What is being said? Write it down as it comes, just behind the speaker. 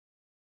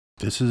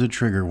This is a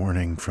trigger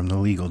warning from the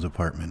legal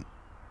department.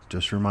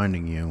 Just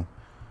reminding you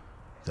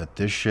that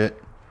this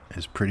shit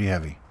is pretty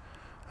heavy.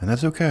 And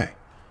that's okay.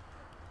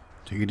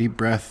 Take a deep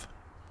breath.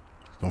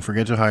 Don't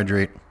forget to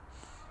hydrate.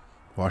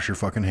 Wash your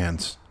fucking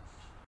hands.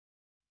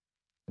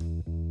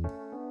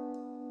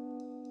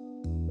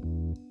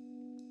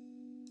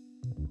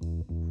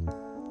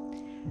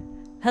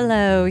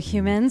 Hello,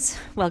 humans.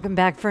 Welcome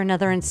back for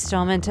another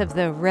installment of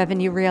the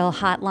Revenue Reel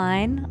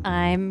Hotline.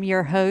 I'm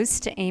your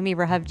host, Amy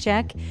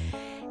Rahovchek,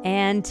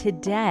 and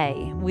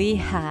today we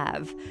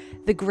have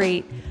the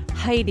great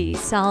Heidi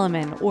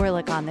Solomon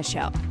Orlick on the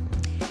show.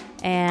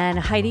 And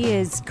Heidi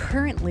is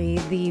currently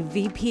the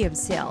VP of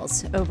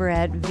Sales over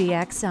at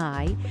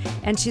VXI,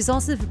 and she's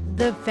also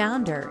the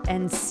founder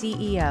and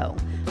CEO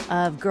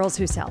of Girls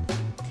Who Sell.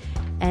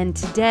 And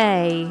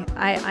today,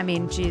 I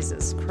mean,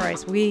 Jesus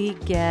Christ, we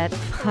get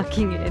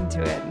fucking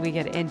into it. We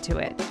get into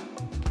it.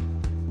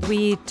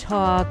 We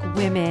talk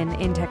women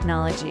in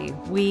technology.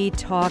 We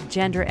talk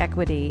gender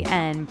equity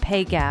and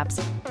pay gaps.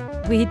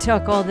 We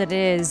talk all that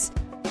is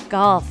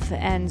golf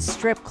and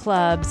strip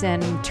clubs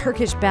and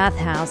Turkish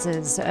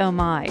bathhouses. Oh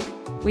my.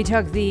 We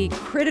talk the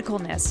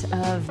criticalness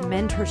of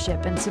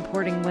mentorship and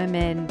supporting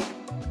women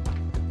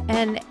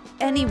and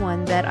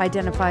anyone that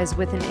identifies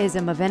with an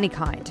ism of any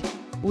kind.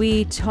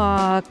 We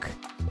talk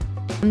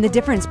the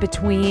difference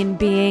between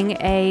being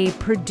a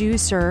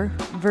producer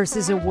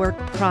versus a work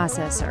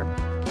processor.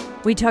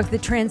 We talk the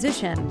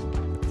transition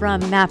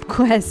from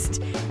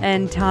MapQuest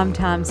and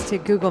TomToms to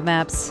Google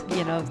Maps,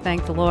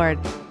 thank the Lord.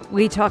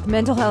 We talk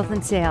mental health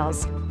and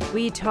sales.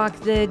 We talk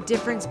the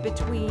difference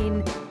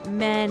between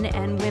men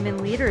and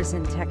women leaders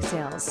in tech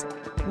sales.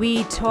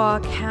 We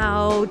talk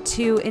how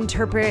to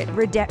interpret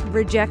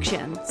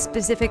rejection,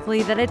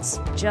 specifically that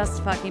it's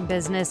just fucking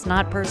business,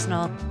 not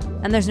personal,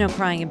 and there's no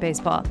crying in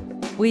baseball.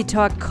 We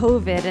talk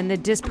COVID and the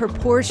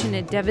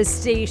disproportionate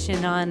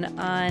devastation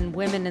on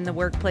women in the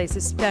workplace,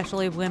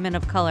 especially women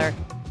of color.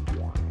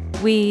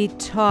 We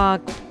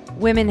talk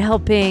women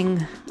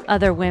helping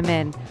other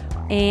women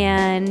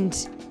and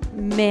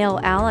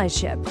male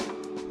allyship.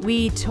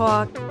 We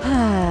talk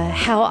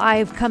how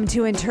I've come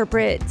to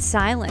interpret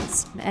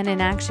silence and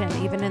inaction,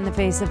 even in the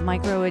face of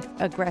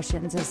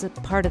microaggressions, as a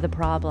part of the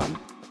problem.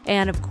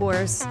 And of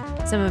course,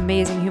 some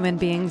amazing human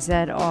beings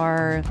that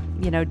are,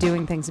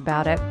 doing things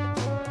about it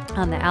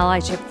on the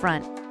allyship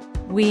front.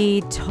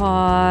 We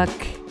talk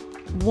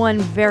one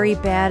very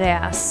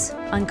badass,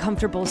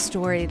 uncomfortable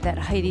story that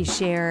Heidi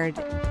shared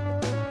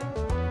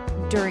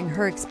during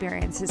her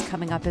experiences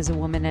coming up as a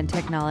woman in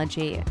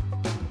technology.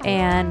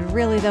 And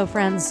really though,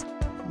 friends,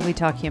 we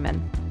talk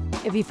human.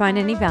 If you find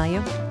any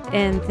value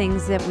in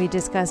things that we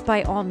discuss,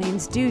 by all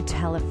means, do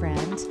tell a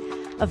friend.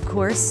 Of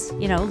course,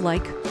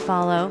 like,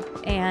 follow,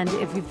 and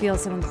if you feel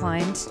so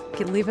inclined,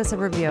 leave us a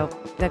review.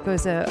 That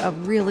goes a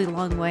really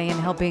long way in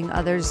helping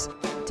others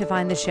to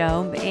find the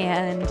show,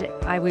 and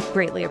I would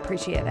greatly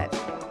appreciate it.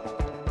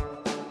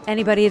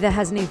 Anybody that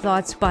has any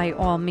thoughts, by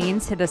all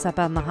means, hit us up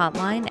on the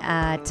hotline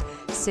at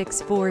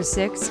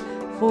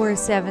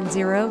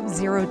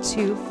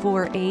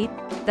 646-470-0248.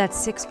 That's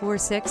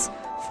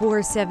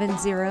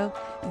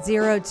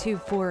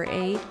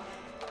 646-470-0248.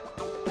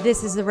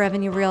 This is the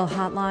Revenue Reel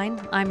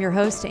Hotline. I'm your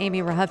host,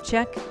 Amy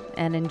Rahovchek,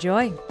 and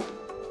enjoy.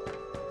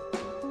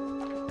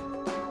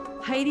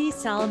 Heidi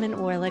Solomon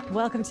Orlick,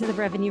 welcome to the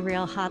Revenue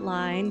Reel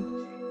Hotline.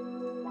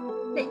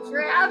 Thanks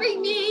for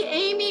having me,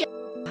 Amy.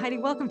 Heidi,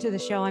 welcome to the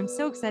show. I'm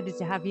so excited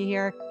to have you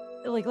here.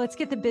 Let's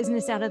get the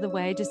business out of the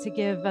way just to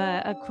give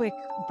a quick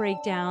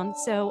breakdown.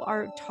 So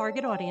our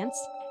target audience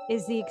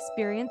is the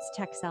experienced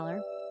tech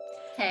seller.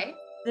 Okay.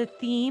 The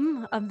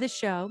theme of the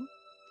show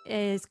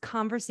is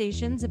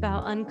conversations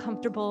about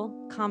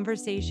uncomfortable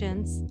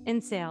conversations in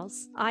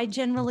sales. I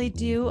generally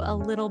do a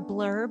little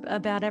blurb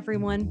about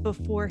everyone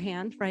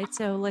beforehand, right?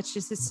 So let's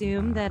just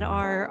assume that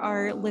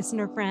our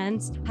listener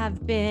friends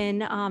have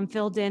been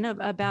filled in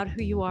about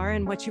who you are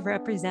and what you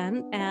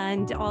represent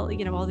and all the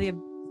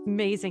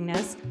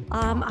amazingness.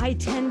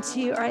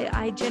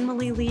 I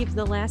generally leave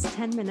the last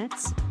 10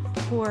 minutes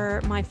for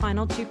my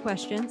final two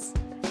questions,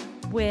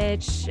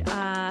 which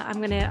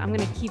I'm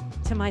gonna keep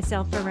to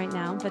myself for right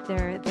now, but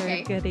they're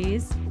okay.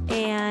 Goodies.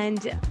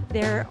 And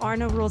there are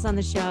no rules on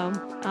the show,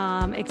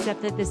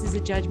 except that this is a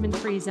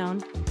judgment-free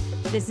zone.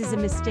 This is a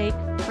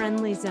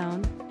mistake-friendly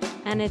zone,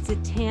 and it's a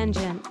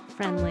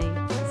tangent-friendly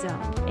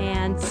zone.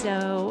 And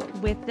so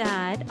with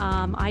that,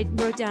 I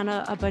wrote down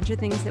a bunch of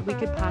things that we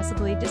could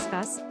possibly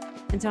discuss.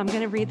 And so I'm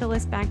going to read the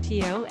list back to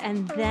you,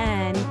 and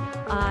then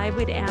I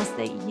would ask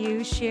that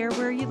you share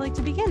where you'd like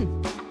to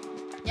begin.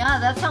 Yeah,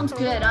 that sounds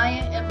good. I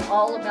am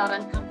all about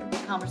uncomfortable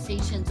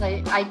conversations.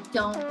 I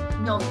don't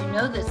know if you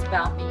know this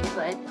about me,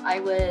 but I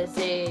was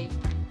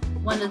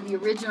one of the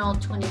original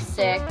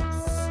 26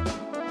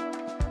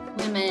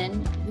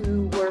 women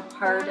who were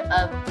part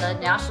of the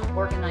national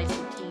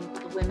organizing team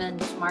for the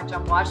Women's March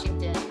on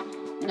Washington.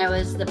 And I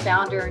was the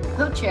founder and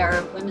co-chair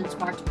of Women's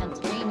March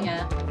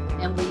Pennsylvania.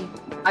 And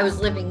I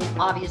was living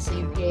obviously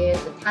in PA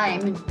at the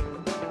time.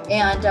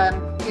 And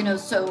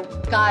so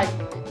God,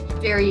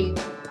 very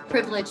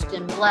privileged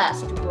and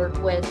blessed to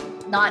work with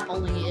not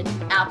only an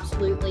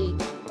absolutely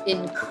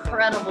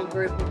incredible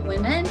group of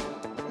women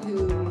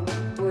who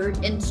were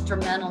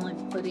instrumental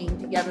in putting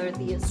together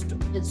the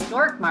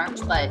historic march,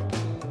 but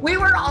we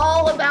were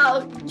all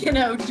about,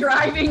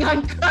 driving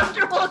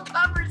uncomfortable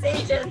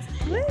conversations.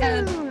 Woo.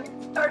 And it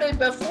started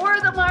before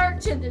the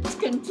march and it's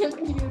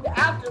continued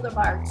after the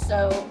march.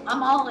 So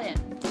I'm all in.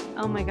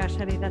 Oh my gosh,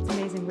 honey, that's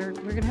amazing. We're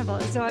gonna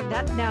have so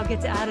that now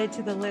gets added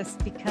to the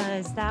list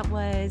because that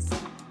was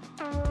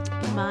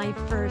my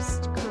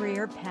first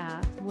career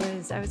path.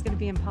 I was going to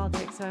be in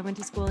politics, so I went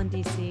to school in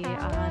DC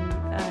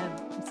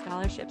on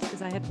scholarships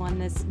because I had won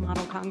this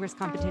Model Congress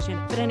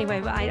competition. But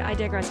anyway, I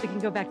digress. We can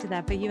go back to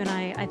that. But you and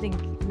I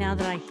think now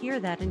that I hear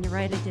that, and you're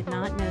right, I did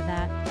not know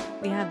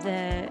that, we have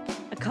a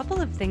couple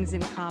of things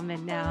in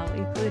common now,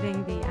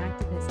 including the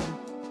activism.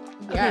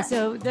 Yes. Okay,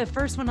 so the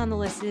first one on the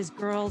list is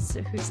Girls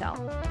Who Sell.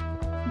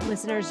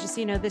 Listeners, just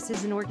so you know, this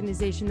is an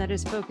organization that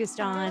is focused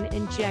on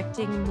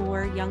injecting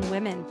more young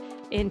women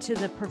into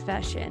the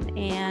profession.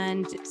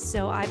 And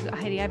so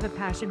Heidi, I have a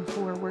passion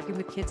for working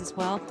with kids as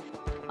well,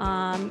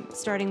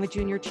 starting with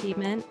junior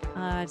achievement.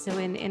 So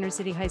in inner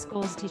city high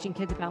schools, teaching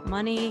kids about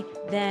money.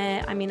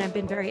 Then, I've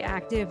been very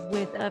active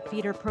with a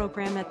feeder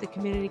program at the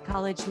community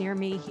college near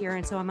me here.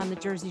 And so I'm on the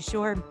Jersey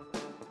Shore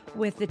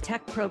with the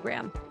tech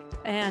program.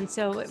 And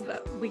so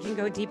we can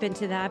go deep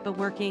into that, but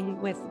working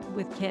with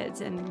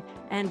kids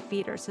and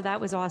feeders. So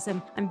that was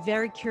awesome. I'm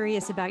very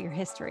curious about your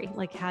history,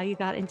 like how you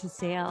got into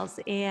sales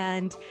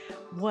and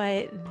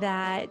what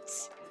that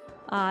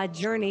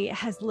journey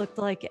has looked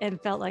like and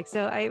felt like.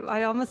 So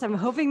I'm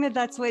hoping that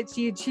that's what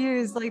you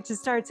choose, like to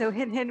start. So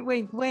hint, hint,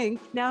 wink,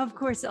 wink. Now, of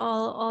course,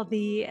 all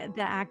the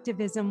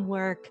activism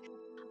work.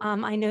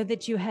 I know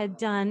that you had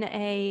done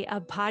a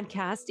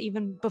podcast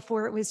even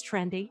before it was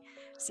trendy.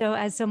 So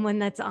as someone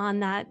that's on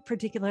that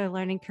particular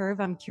learning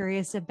curve, I'm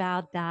curious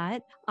about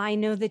that. I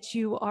know that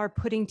you are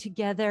putting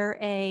together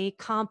a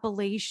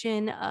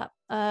compilation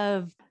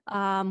of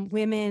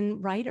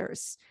women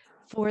writers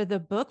for the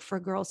book for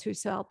Girls Who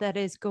Sell that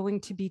is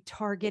going to be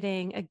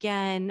targeting,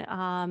 again,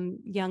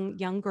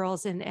 young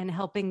girls and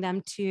helping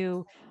them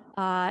to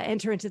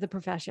enter into the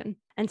profession.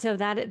 And so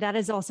that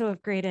is also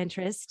of great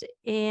interest.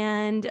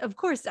 And of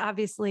course,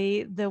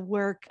 obviously, the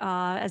work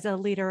as a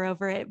leader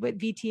over at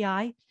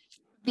VTI.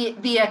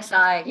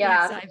 VXI,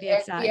 yeah.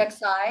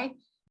 VXI.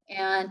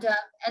 And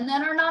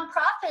then our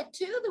nonprofit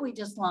too that we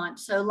just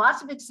launched. So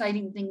lots of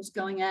exciting things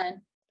going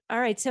on. All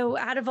right. So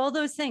out of all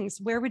those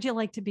things, where would you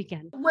like to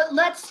begin? Well,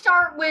 let's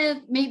start with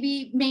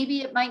maybe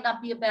it might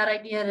not be a bad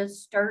idea to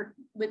start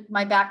with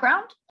my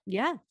background.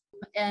 Yeah.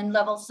 And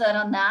level set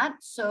on that.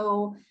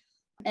 So,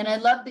 and I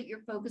love that you're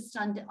focused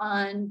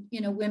on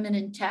women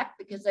in tech,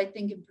 because I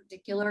think in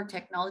particular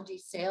technology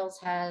sales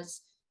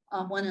has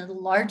one of the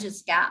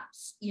largest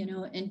gaps,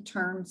 in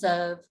terms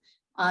of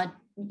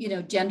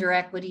gender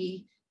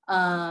equity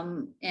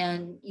and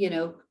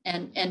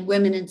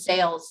women in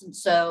sales. And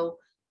so,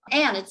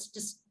 and it's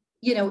just,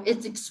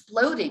 it's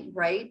exploding,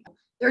 right?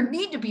 There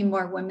need to be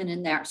more women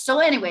in there. So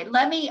anyway,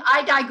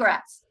 I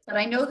digress, but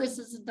I know this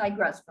is a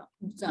digress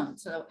zone.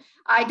 So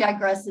I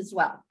digress as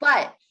well.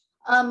 But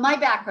my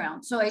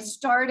background. So I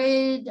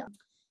started,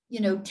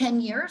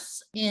 10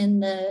 years in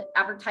the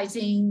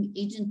advertising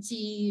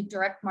agency,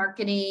 direct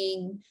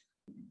marketing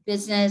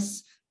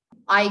business.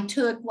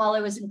 While I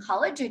was in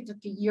college, I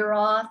took a year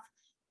off,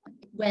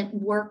 went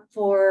and worked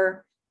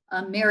for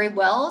Mary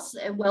Wells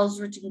at Wells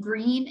Rich and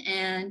Green.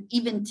 And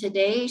even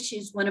today,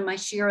 she's one of my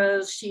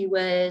sheroes. She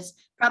was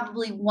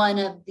probably one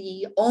of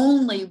the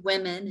only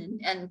women.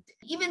 And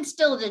even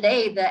still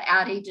today, the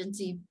ad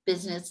agency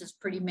business is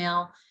pretty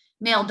male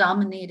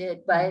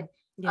dominated, but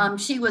yeah.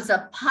 She was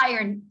a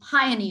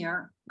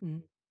pioneer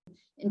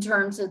in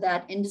terms of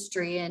that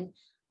industry. And,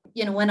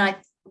 when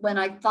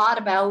I thought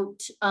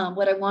about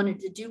what I wanted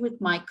to do with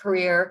my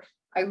career,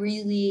 I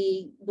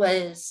really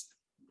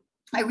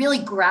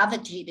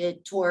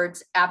gravitated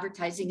towards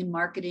advertising and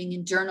marketing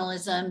and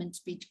journalism and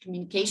speech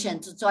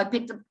communications. And so I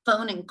picked up the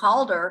phone and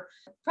called her,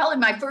 probably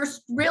my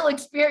first real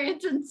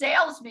experience in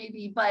sales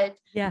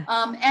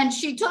and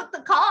she took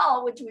the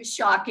call, which was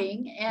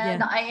shocking.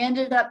 And I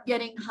ended up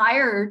getting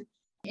hired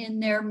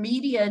in their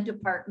media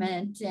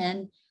department.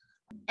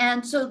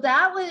 And so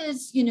that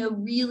was,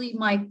 really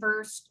my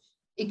first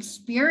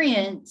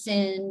experience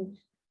in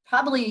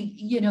probably,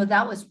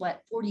 that was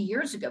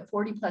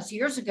 40 plus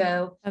years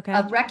ago, okay,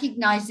 of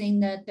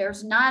recognizing that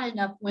there's not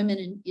enough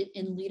women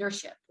in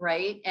leadership,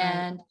 right?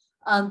 And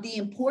the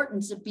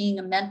importance of being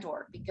a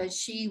mentor, because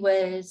she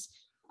was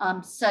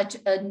such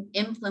an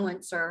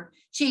influencer.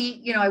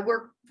 I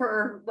worked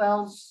for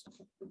Wells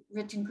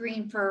Rich and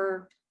Green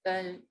for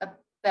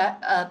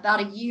about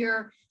a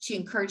year. She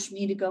encouraged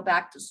me to go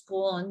back to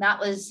school. And that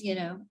was,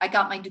 I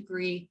got my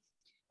degree.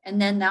 And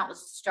then that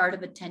was the start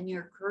of a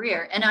 10-year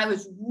career. And I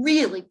was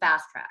really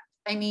fast-tracked.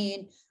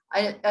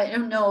 I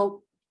don't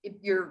know if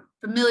you're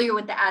familiar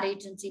with the ad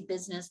agency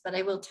business, but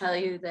I will tell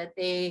you that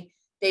they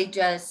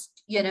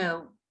just,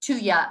 chew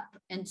you up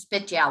and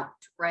spit you out,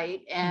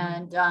 right?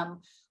 And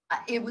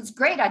it was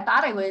great. I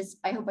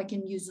hope I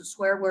can use a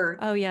swear word.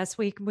 Oh yes,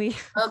 we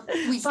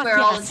swear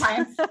all the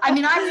time. I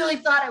mean, I really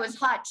thought I was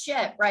hot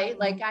shit, right?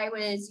 Like I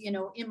was,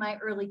 in my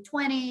early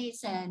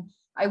 20s, and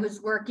I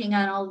was working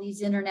on all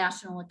these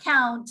international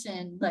accounts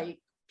and like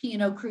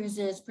P&O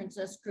Cruises,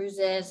 Princess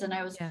Cruises, and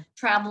I was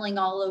traveling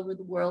all over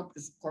the world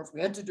because of course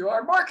we had to do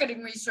our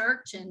marketing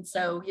research. And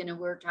so,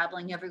 we're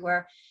traveling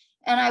everywhere.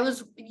 And I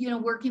was,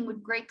 working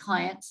with great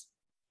clients.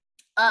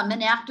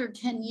 And after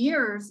 10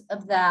 years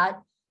of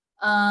that,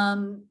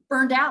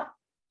 burned out,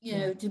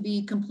 to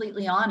be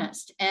completely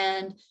honest.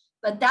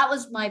 But that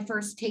was my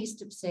first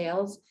taste of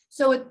sales.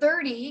 So at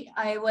 30,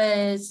 I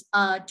was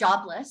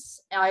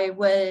jobless. I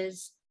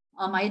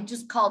had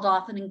just called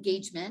off an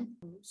engagement.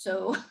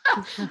 So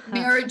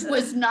marriage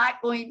was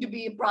not going to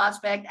be a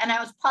prospect. And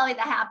I was probably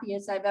the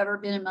happiest I've ever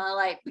been in my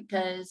life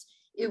because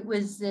it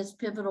was this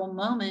pivotal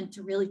moment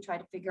to really try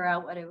to figure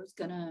out what I was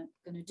gonna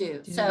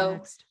do. So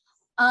next.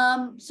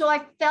 So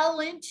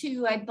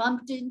I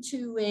bumped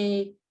into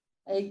a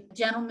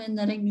gentleman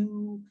that I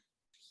knew.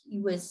 He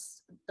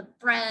was the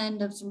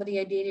friend of somebody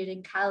I dated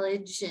in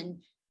college and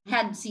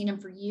hadn't seen him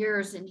for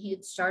years. And he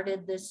had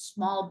started this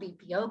small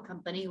BPO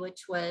company,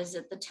 which was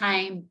at the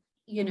time,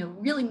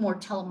 really more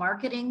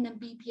telemarketing than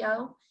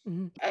BPO.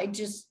 Mm-hmm. I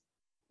just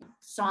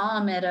saw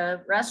him at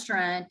a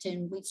restaurant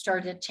and we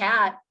started to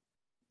chat.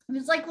 He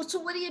was like, well, so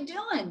what are you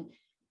doing?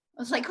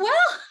 I was like, well,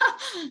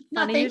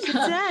 funny you should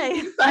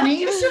say.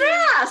 Funny you should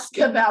ask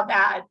about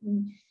that.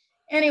 And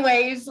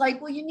anyway, he's like,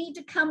 well, you need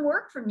to come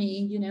work for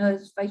me,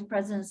 as vice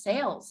president of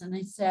sales. And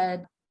I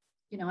said,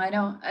 I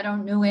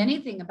don't know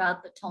anything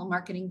about the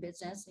telemarketing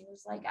business. And he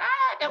was like,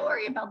 don't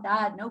worry about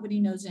that. Nobody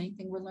knows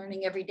anything. We're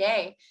learning every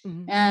day.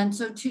 Mm-hmm. And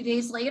so 2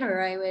 days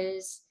later, I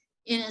was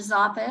in his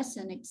office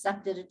and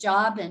accepted a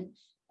job.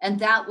 And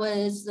that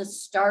was the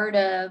start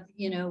of,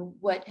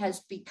 what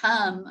has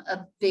become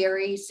a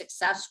very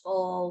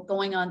successful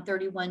going on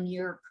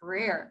 31-year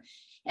career.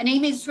 And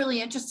Amy, it's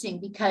really interesting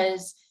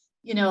because,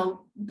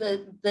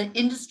 the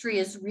industry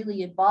has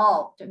really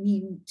evolved. I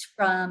mean,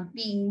 from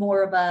being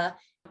more of a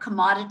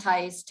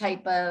commoditized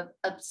type of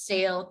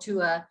sale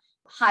to a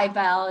high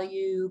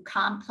value,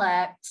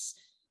 complex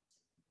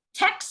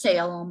tech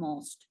sale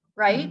almost,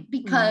 right? Mm-hmm.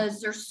 Because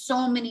there's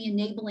so many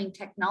enabling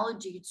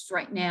technologies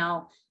right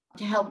now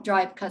to help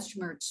drive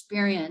customer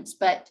experience.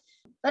 But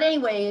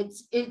anyway,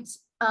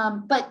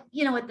 but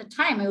at the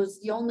time I was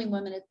the only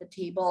woman at the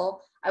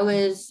table. I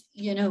was,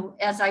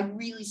 as I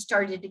really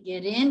started to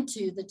get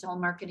into the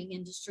telemarketing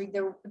industry,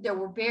 there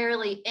were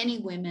barely any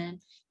women.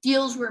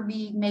 Deals were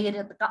being made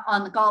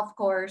on the golf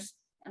course,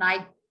 and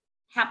I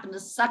happened to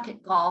suck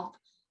at golf,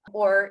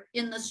 or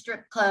in the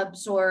strip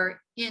clubs,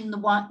 or in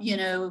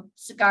the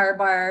cigar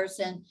bars,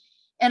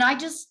 and I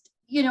just,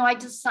 I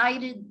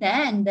decided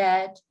then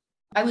that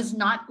I was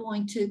not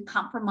going to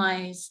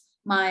compromise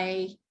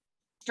my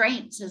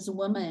strengths as a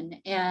woman,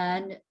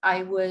 and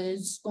I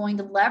was going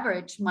to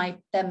leverage my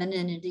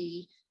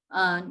femininity,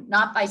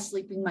 not by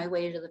sleeping my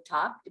way to the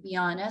top, to be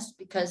honest,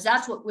 because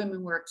that's what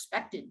women were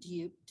expected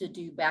to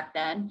do back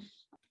then.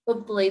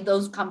 Hopefully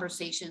those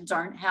conversations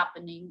aren't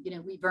happening.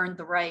 We've earned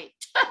the right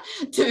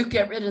to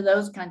get rid of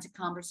those kinds of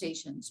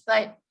conversations.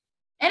 But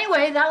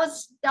anyway,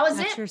 that's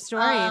it. Your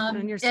story,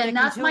 and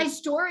that's my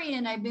story.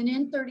 And I've been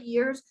in 30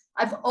 years.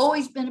 I've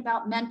always been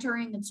about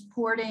mentoring and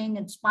supporting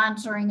and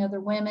sponsoring other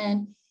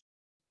women.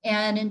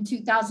 And in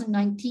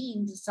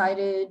 2019,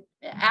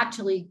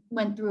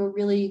 went through a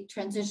really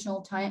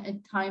transitional time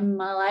in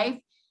my life.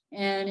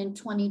 And in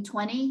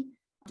 2020,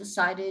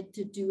 decided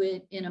to do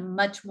it in a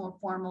much more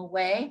formal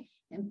way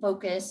and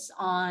focus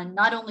on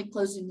not only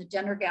closing the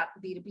gender gap for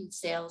B2B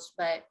sales,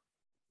 but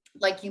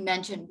like you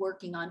mentioned,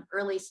 working on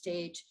early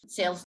stage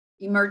sales,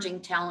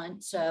 emerging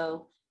talent.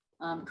 So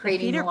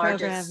creating the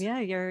largest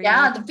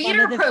program. The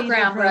feeder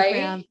program,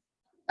 right?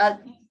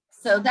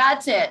 So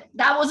that's it.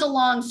 That was a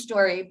long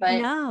story,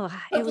 but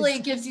hopefully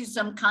it gives you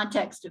some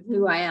context of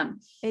who I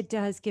am. It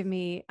does give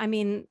me,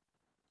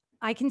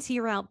 I can see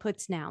your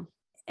outputs now.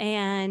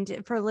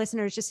 And for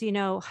listeners, just so you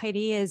know,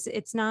 Heidi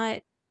it's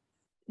not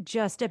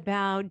just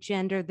about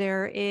gender.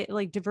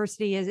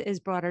 Diversity is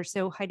broader.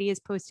 So Heidi is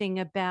posting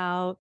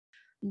about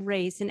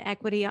race and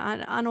equity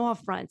on all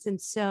fronts.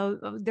 And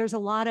so there's a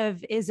lot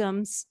of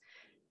isms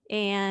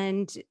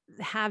and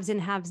haves and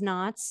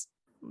have-nots.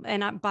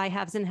 And by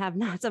haves and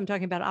have-nots, I'm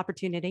talking about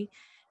opportunity,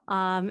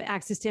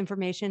 access to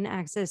information,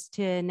 access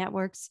to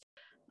networks.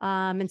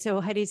 And so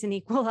Heidi's an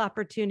equal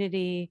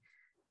opportunity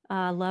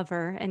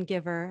lover and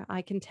giver,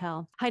 I can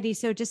tell. Heidi,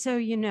 so just so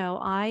you know,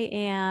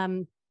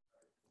 I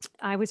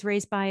was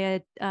raised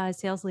by a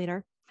sales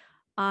leader.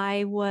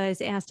 I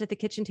was asked at the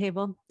kitchen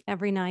table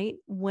every night,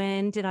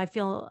 when did I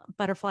feel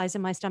butterflies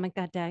in my stomach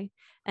that day?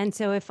 And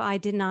so if I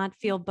did not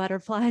feel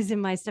butterflies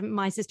in my stomach,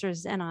 my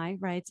sisters and I,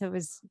 right? So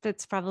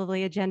that's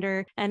probably a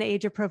gender and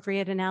age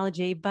appropriate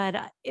analogy,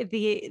 but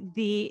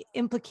the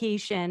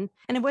implication,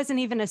 and it wasn't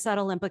even a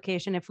subtle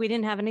implication. If we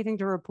didn't have anything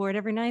to report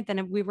every night,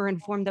 then we were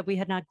informed that we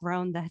had not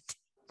grown that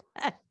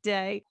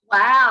day.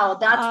 Wow.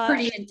 That's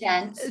pretty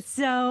intense.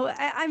 So,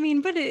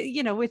 but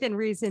within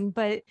reason,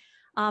 but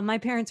My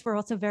parents were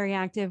also very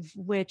active,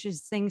 which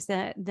is things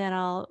that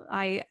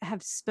I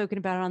have spoken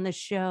about on the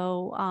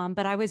show.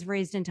 But I was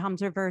raised in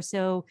Tom's River,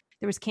 so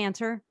there was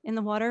cancer in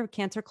the water,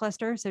 cancer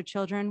cluster, so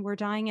children were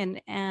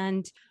dying,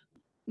 and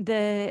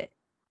the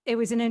it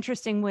was an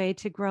interesting way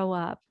to grow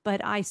up.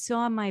 But I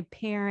saw my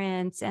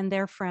parents and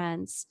their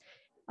friends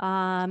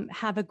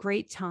have a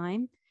great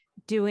time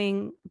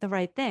doing the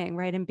right thing,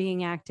 right? And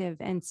being active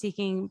and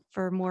seeking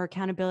for more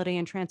accountability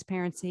and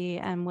transparency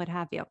and what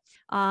have you.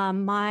 So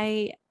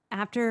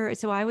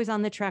I was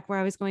on the track where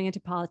I was going into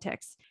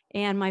politics,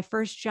 and my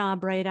first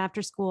job right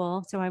after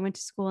school, so I went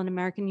to school in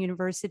American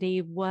University,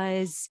 it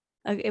was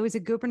a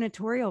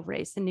gubernatorial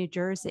race in New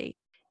Jersey.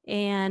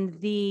 And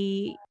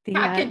the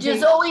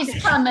packages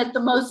always come at the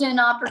most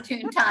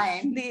inopportune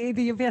time.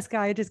 The UPS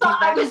guy just so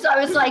I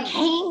was like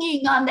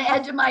hanging on the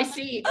edge of my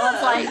seat. I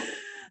was like,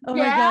 oh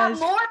my gosh,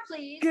 more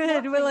please.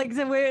 Good. More, please.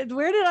 So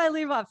where did I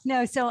leave off?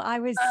 No, so I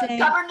was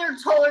saying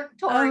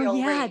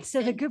gubernatorial race.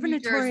 So the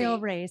gubernatorial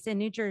race in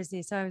New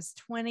Jersey. So I was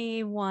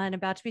 21,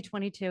 about to be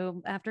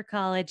 22 after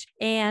college,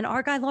 and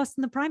our guy lost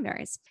in the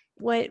primaries.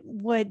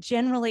 What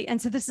generally,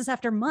 and so this is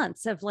after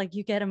months of like,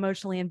 you get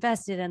emotionally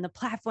invested in the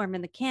platform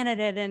and the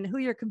candidate and who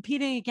you're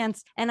competing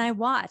against. And I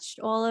watched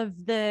all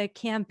of the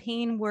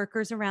campaign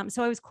workers around.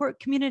 So I was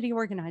community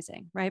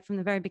organizing, right, from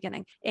the very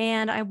beginning.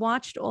 And I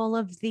watched all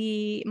of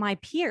my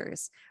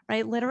peers,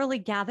 right, literally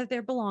gather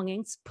their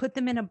belongings, put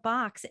them in a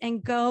box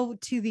and go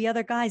to the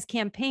other guy's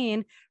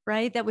campaign,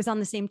 right, that was on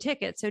the same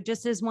ticket. So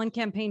just as one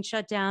campaign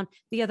shut down,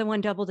 the other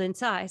one doubled in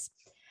size.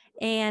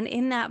 And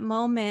in that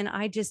moment,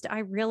 I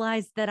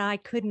realized that I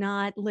could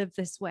not live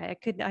this way.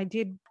 I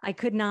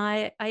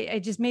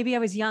just, maybe I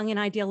was young and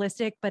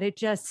idealistic, but it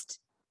just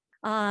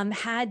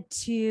had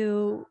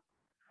to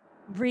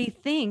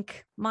rethink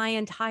my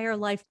entire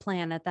life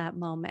plan at that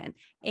moment.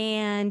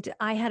 And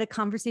I had a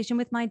conversation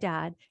with my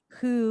dad,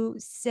 who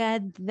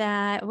said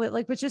that,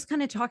 like, was just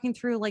kind of talking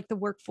through like the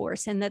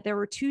workforce, and that there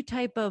were two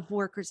types of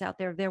workers out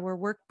there. There were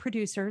work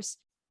producers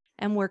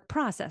and work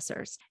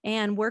processors.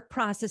 And work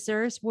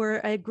processors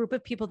were a group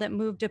of people that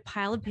moved a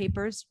pile of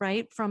papers,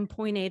 right, from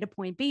point A to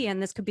point B. And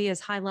this could be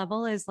as high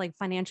level as like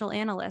financial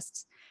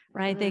analysts,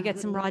 right? They get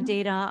some raw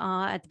data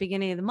at the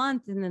beginning of the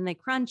month, and then they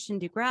crunch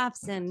and do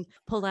graphs and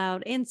pull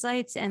out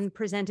insights and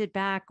present it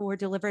back or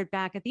deliver it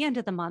back at the end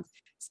of the month.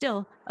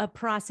 Still a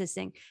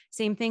processing.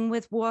 Same thing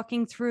with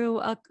walking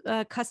through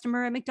a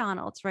customer at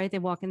McDonald's, right? They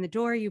walk in the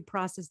door, you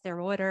process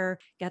their order,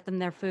 get them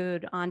their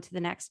food, on to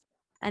the next.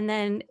 And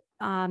then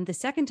the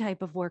second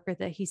type of worker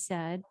that he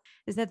said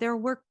is that they're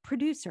work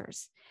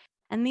producers.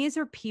 And these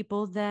are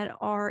people that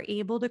are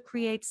able to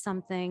create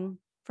something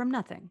from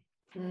nothing.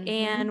 Mm-hmm.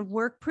 And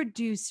work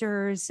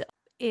producers,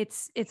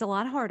 it's a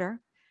lot harder,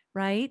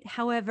 right?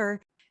 However,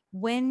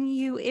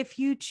 if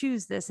you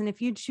choose this, and if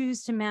you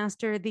choose to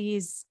master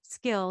these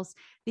skills,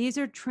 these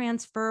are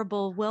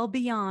transferable well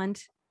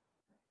beyond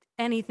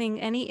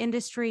anything, any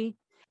industry,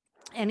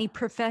 any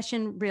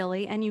profession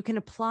really, and you can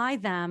apply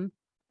them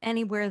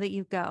anywhere that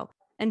you go.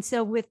 And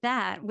so with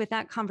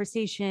that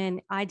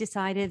conversation, I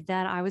decided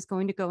that I was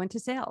going to go into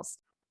sales.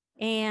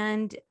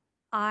 And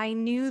I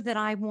knew that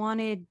I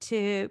wanted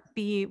to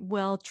be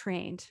well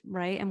trained,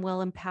 right, and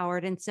well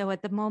empowered. And so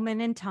at the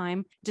moment in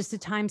time, just a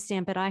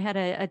timestamp, but I had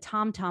a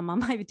TomTom on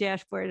my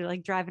dashboard,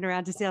 like driving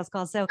around to sales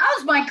calls. So that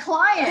was my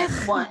client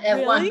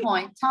at one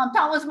point.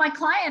 TomTom was my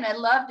client. I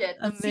loved it.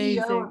 The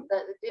Amazing. CEO,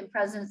 the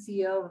president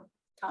CEO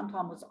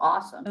TomTom was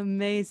awesome.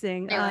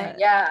 Amazing. Anyway,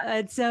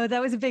 and so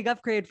that was a big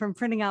upgrade from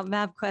printing out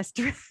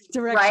MapQuest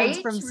directions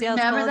from sales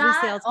call to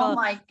sales call. Oh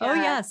my God. Oh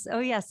yes. Oh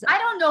yes. I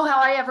don't know how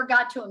I ever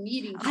got to a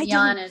meeting, to be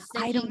honest.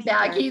 Thinking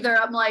back either.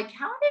 I'm like,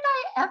 how did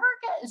I ever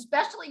get,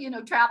 especially,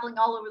 traveling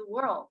all over the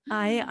world?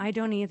 I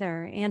don't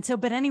either. And so,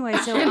 but anyway,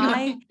 so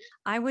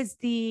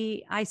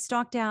I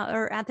stalked out,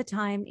 or at the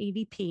time,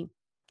 ADP,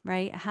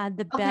 right? Had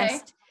the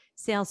best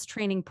sales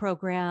training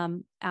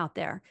program out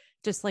there,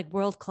 just like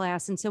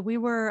world-class. And so we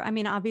were,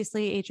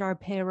 obviously HR,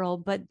 payroll,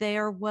 but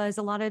there was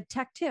a lot of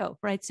tech too,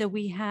 right? So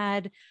we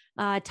had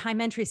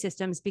time entry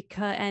systems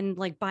and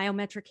like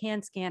biometric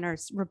hand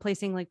scanners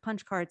replacing like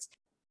punch cards.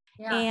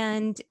 Yeah.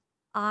 And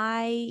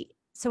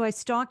so I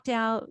stalked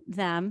out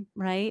them,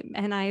 right?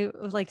 And I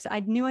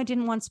knew I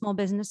didn't want small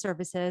business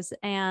services,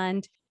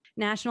 and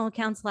national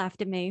accounts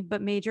laughed at me,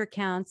 but major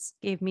accounts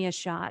gave me a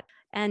shot.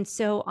 And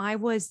so I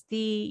was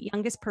the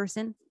youngest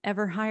person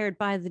ever hired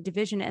by the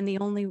division and the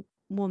only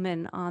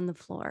woman on the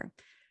floor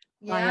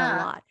by a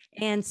lot.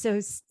 And so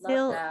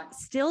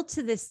still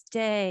to this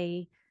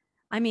day,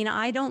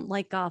 I don't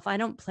like golf. I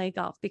don't play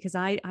golf because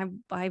I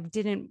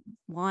didn't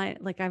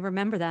want, like, I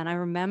remember that. And I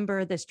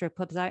remember the strip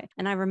clubs.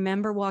 And I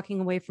remember walking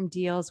away from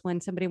deals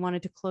when somebody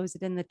wanted to close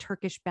it in the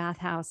Turkish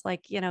bathhouse.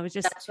 Like, it was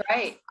just, that's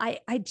right.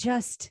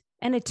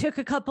 And it took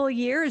a couple of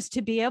years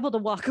to be able to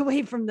walk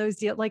away from those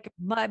deals. Like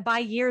by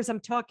years, I'm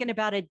talking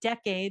about a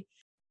decade.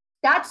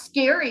 That's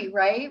scary,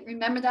 right?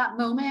 Remember that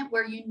moment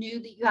where you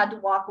knew that you had to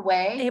walk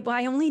away?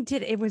 I only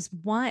did. It was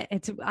one.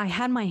 I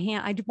had my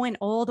hand. I went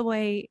all the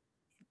way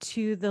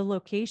to the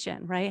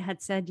location, right? Had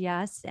said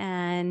yes,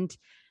 and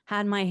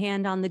had my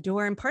hand on the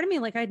door. And part of me,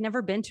 like, I'd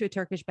never been to a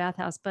Turkish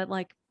bathhouse, but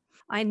like,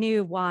 I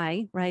knew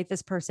why, right?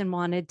 This person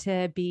wanted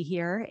to be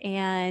here.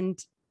 And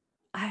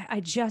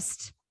I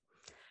just,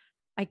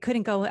 I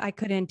couldn't go. I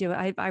couldn't do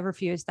it. I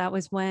refused. That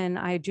was when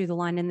I drew the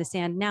line in the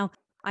sand. Now,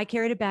 I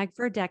carried a bag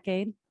for a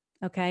decade.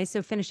 Okay.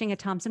 So finishing at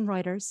Thomson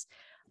Reuters,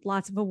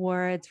 lots of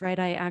awards, right?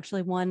 I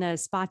actually won a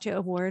SPACHA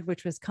award,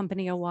 which was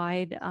company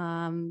wide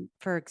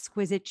for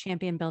exquisite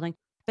champion building.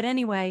 But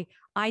anyway,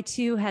 I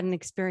too had an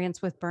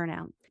experience with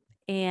burnout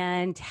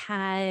and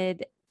have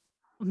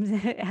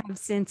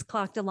since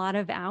clocked a lot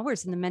of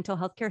hours in the mental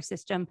health care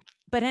system.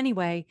 But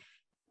anyway,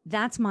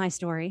 that's my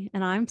story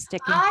and I'm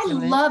sticking I to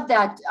it. love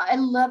that. I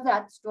love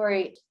that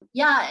story.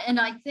 Yeah. And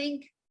I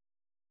think,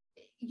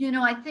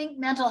 I think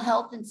mental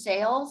health in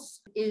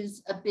sales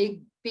is a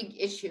big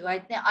issue.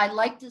 I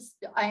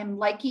am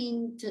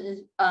liking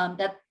to,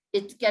 that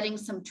it's getting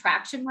some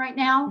traction right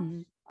now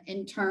Mhm.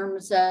 in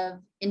terms of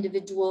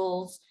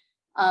individuals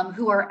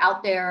who are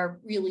out there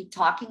really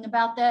talking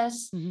about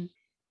this. Mhm.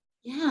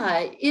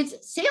 Yeah,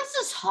 sales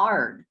is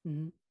hard,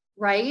 Mhm.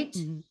 right?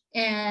 Mhm.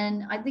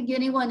 And I think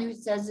anyone who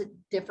says it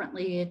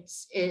differently,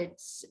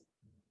 it's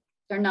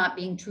they're not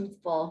being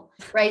truthful,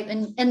 right?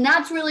 And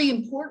that's really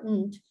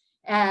important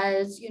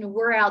as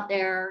we're out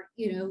there,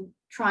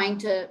 trying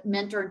to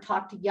mentor and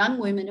talk to young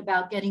women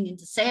about getting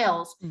into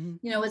sales. Mhm.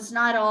 It's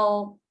not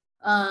all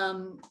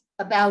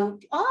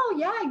about, oh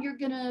yeah, you're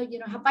gonna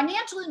have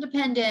financial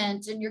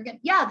independence, and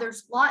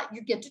there's a lot,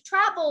 you get to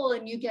travel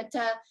and you get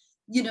to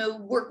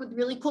work with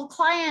really cool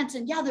clients,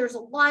 and there's a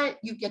lot,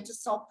 you get to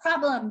solve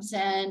problems,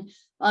 and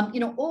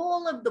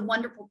all of the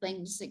wonderful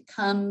things that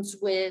comes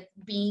with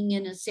being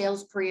in a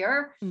sales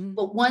career. Mhm.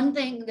 But one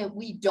thing that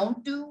we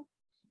don't do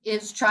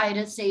is try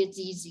to say it's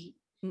easy.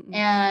 Mm-mm.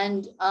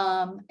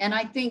 And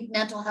I think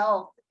mental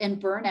health and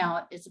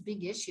burnout is a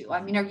big issue.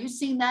 I mean, are you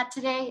seeing that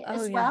today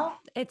as well?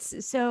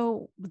 It's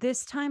so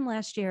this time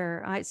last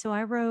year,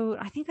 I wrote,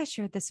 I think I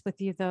shared this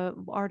with you, the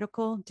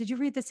article. Did you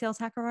read the Sales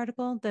Hacker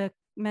article, The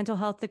Mental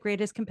Health, the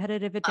Greatest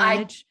Competitive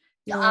Advantage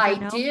You'll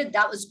Ever Know? Did.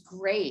 That was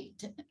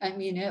great. I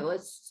mean, it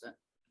was,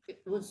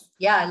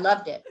 yeah, I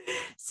loved it.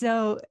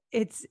 So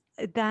it's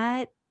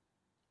that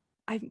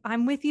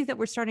I'm with you that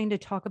we're starting to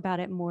talk about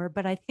it more,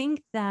 but I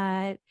think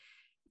that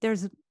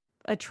there's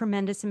a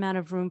tremendous amount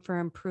of room for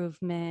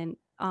improvement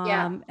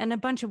and a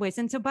bunch of ways.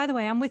 And so, by the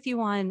way, I'm with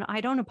you on,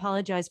 I don't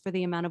apologize for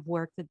the amount of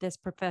work that this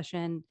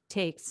profession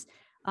takes,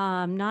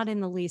 not in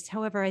the least.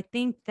 However, I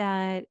think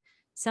that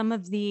some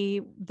of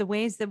the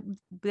ways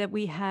that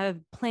we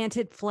have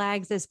planted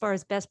flags as far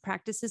as best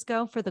practices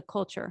go for the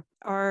culture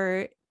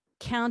are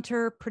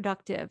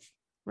counterproductive,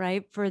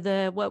 right? For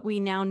what we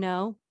now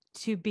know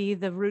to be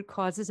the root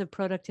causes of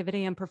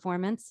productivity and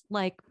performance,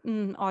 like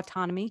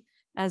autonomy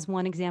as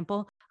one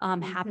example,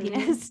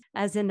 happiness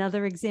as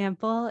another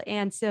example.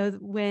 And so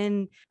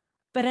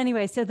but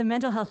anyway, so the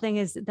mental health thing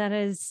is, we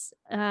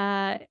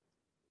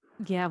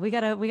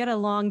got a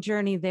long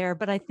journey there,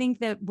 but I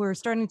think that we're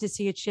starting to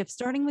see it shift,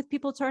 starting with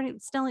people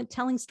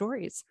telling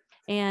stories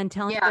and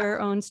telling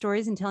their own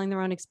stories and telling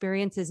their own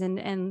experiences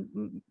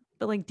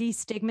but like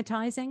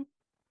destigmatizing.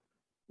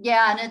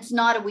 Yeah. And it's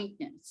not a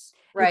weakness,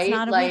 right? It's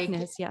not a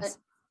weakness. Yes.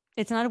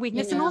 It's not a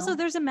weakness. And also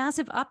there's a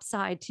massive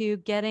upside to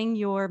getting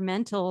your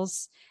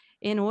mentals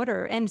in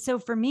order. And so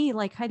for me,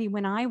 like Heidi,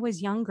 when I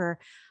was younger,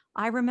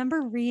 I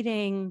remember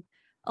reading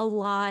a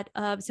lot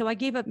of, so I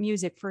gave up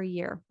music for a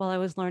year while I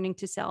was learning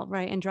to sell,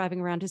 right? And driving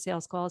around to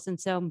sales calls. And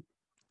so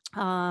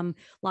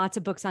lots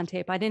of books on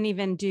tape. I didn't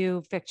even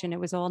do fiction. It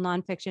was all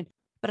nonfiction,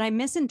 but I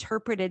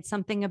misinterpreted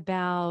something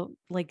about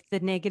like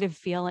the negative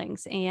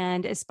feelings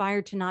and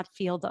aspired to not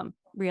feel them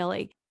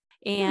really.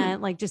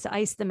 And like just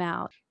ice them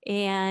out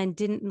and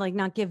didn't like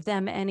not give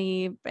them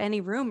any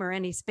room or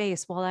any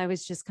space while I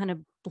was just kind of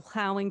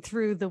plowing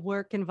through the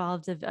work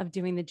involved of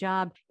doing the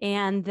job.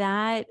 And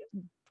that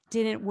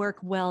didn't work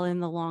well in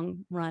the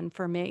long run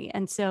for me.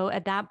 And so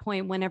at that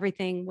point,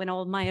 when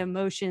all my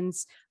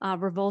emotions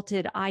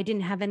revolted, I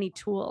didn't have any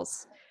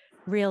tools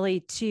really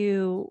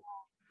to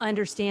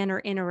understand or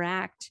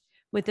interact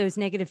with those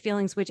negative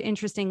feelings, which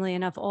interestingly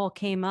enough, all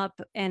came up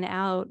and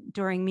out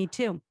during Me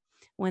Too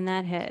when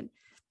that hit.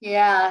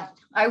 Yeah,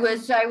 I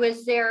was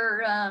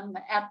there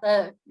at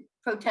the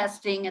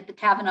protesting at the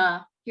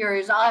Kavanaugh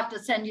hearings. I'll have to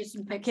send you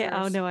some pictures.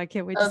 Oh no, I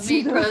can't wait of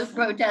me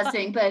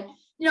protesting. But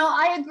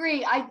I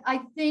agree.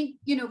 I think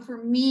for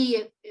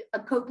me, a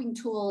coping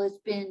tool has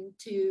been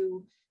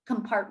to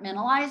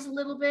compartmentalize a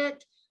little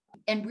bit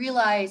and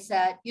realize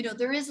that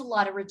there is a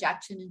lot of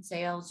rejection in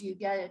sales. You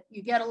get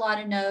a lot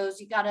of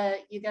no's. You gotta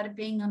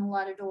bang on a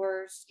lot of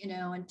doors.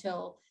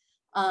 Until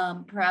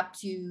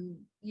perhaps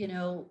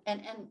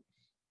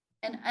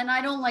and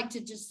I don't like to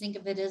just think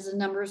of it as a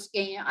numbers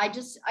game.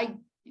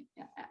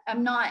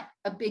 I'm not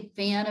a big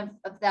fan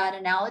of that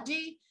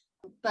analogy,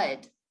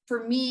 but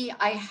for me,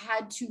 I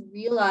had to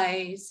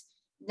realize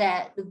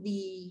that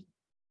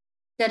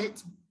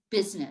it's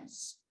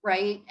business,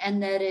 right?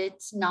 And that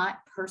it's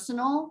not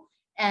personal,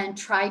 and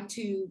try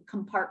to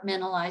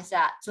compartmentalize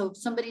that. So if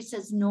somebody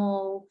says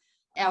no,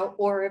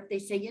 Or if they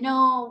say,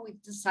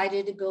 we've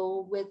decided to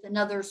go with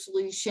another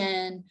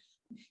solution,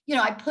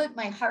 I put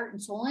my heart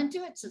and soul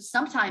into it. So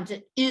sometimes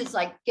it is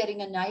like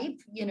getting a knife,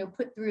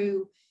 put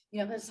through,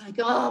 it's like,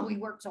 oh, we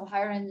worked so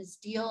hard on this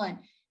deal. And,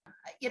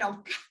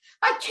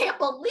 I can't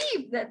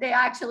believe that they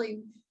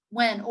actually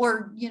went,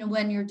 or,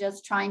 when you're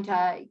just trying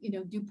to,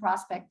 do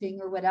prospecting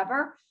or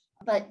whatever.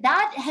 But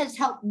that has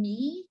helped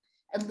me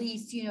at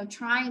least,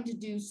 trying to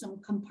do some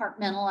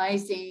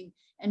compartmentalizing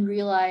and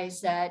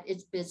realize that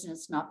it's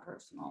business, not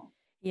personal.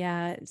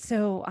 Yeah.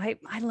 So I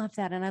love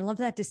that. And I love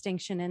that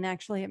distinction. And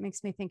actually, it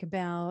makes me think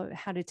about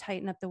how to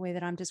tighten up the way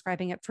that I'm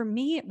describing it. For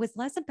me, it was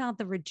less about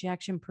the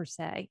rejection per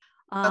se.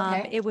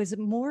 Okay. It was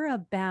more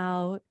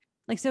about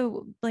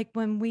like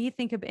when we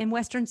think of in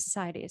Western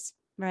societies,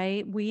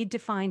 right, we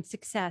define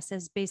success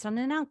as based on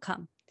an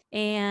outcome.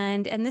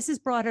 And this is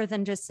broader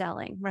than just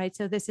selling, right?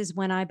 So this is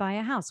when I buy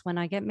a house, when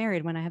I get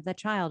married, when I have that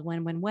child,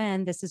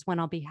 when, this is when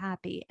I'll be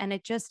happy. And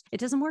it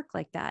doesn't work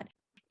like that.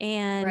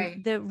 And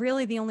Right.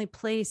 the only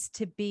place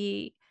to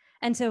be,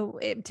 and so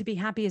to be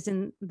happy is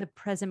in the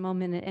present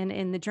moment and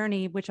in the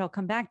journey, which I'll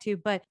come back to.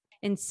 But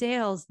in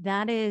sales,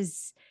 that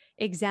is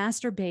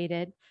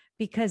exacerbated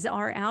because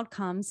our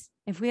outcomes,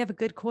 if we have a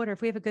good quarter,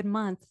 if we have a good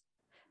month,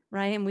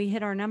 right, and we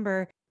hit our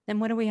number, then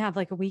what do we have?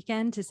 Like a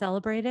weekend to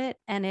celebrate it,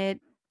 and it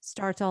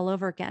starts all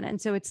over again.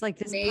 And so it's like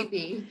this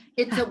maybe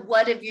it's a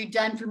what have you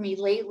done for me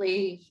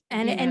lately,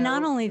 and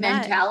not only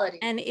mentality.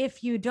 And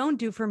if you don't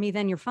do for me,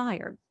 then you're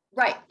fired.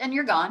 Right. And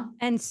you're gone.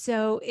 And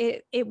so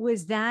it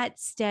was that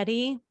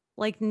steady,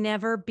 like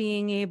never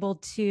being able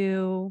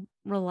to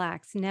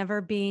relax,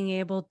 never being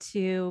able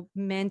to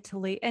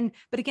mentally,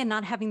 but again,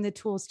 not having the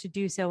tools to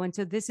do so. And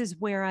so this is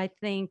where I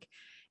think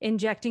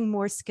injecting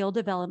more skill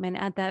development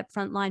at that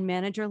frontline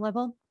manager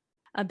level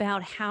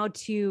about how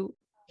to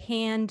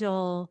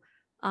handle,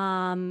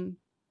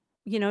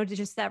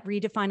 just that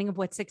redefining of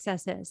what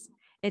success is.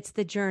 It's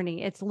the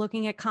journey. It's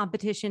looking at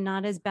competition,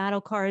 not as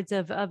battle cards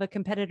of a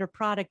competitor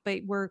product, but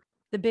we're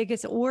the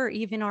biggest, or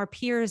even our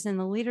peers in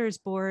the leaders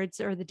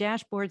boards or the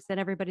dashboards that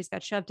everybody's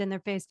got shoved in their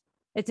face.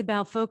 It's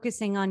about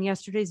focusing on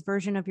yesterday's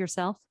version of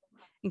yourself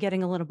and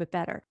getting a little bit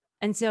better.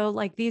 And so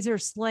like these are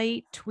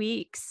slight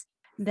tweaks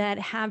that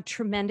have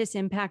tremendous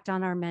impact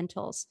on our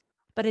mentals.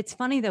 But it's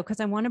funny though, because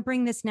I want to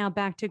bring this now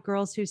back to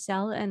Girls Who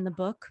Sell and the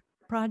book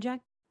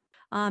project.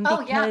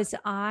 Because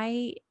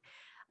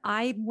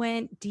I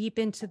went deep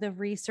into the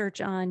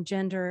research on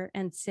gender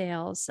and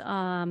sales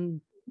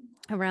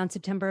around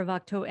September of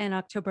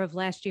October of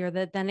last year,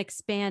 that then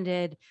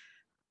expanded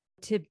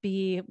to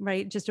be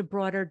just a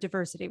broader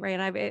diversity,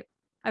 right?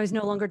 I was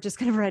no longer just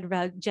going to write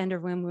about gender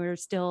when we were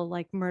still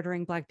like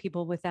murdering Black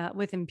people with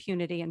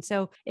impunity, and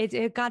so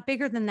it got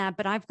bigger than that.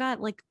 But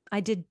I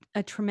did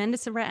a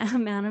tremendous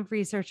amount of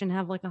research and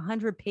have like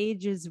 100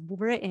 pages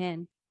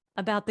written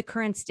about the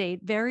current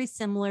state, very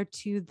similar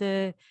to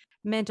the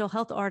mental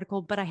health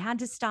article, but I had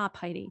to stop,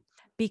 Heidi,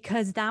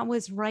 because that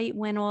was right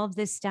when all of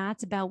this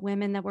stats about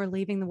women that were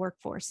leaving the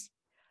workforce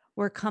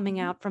were coming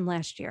out from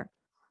last year.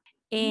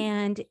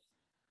 And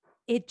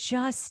it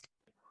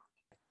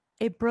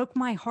broke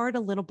my heart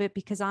a little bit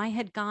because I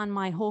had gone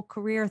my whole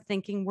career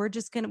thinking we're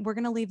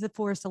going to leave the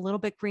forest a little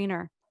bit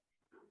greener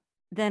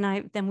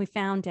than we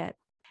found it.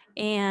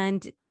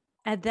 And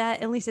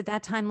at least at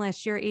that time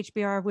last year,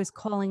 HBR was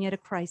calling it a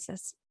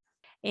crisis.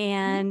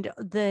 And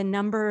the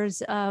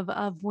numbers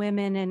of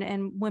women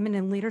and women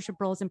in leadership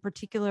roles in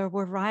particular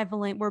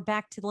we're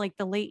back to like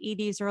the late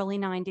 80s, early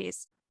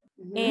 90s.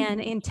 Mm-hmm. And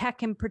in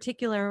tech in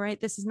particular,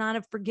 right, this is not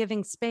a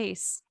forgiving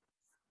space,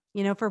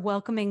 for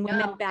welcoming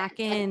women back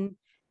in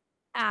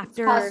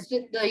after. It's cost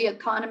the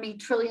economy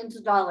trillions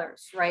of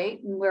dollars,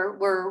 right? And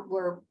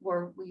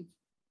we've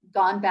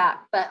gone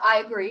back, but I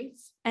agree.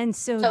 And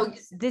so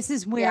this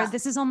is where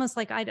this is almost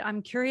like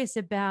I'm curious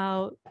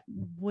about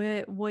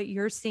what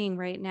you're seeing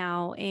right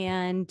now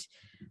and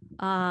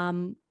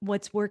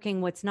what's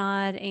working, what's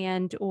not,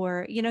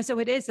 so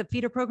it is a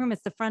feeder program.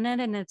 It's the front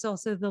end and it's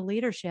also the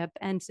leadership.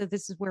 And so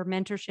this is where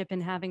mentorship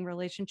and having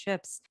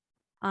relationships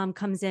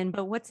comes in.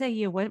 But what say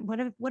you?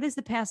 What has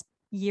the past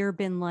year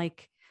been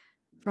like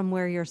from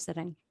where you're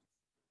sitting?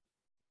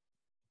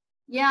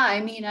 Yeah,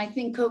 I mean, I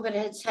think COVID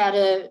has had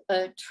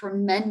a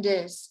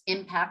tremendous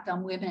impact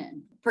on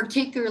women,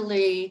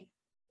 particularly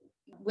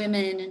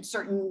women in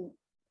certain,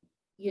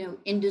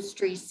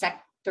 industry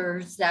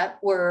sectors that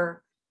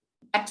were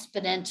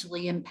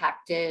exponentially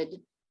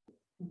impacted,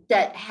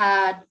 that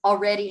had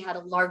already had a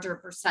larger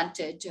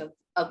percentage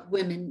of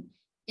women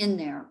in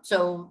there.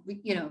 So,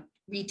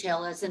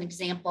 retail as an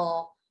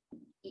example,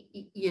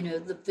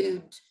 the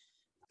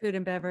food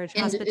and beverage,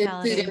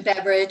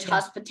 hospitality,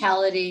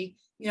 hospitality,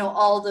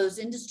 all those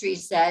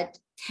industries that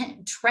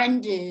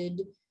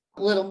trended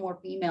a little more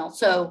female.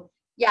 So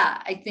yeah,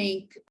 I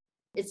think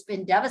it's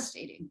been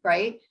devastating,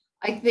 right?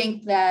 I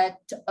think that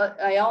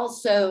I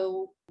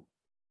also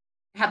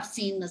have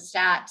seen the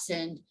stats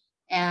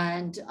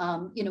and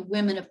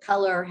women of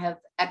color have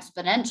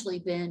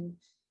exponentially been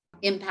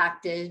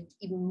impacted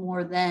even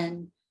more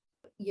than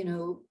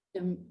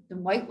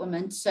white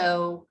women.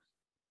 So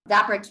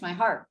That breaks my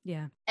heart.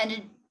 Yeah. And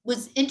it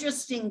was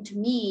interesting to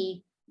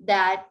me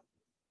that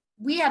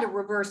we had a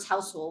reverse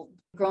household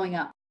growing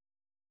up.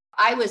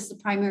 I was the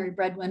primary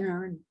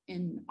breadwinner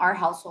in our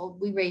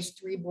household. We raised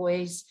 3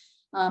 boys.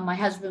 My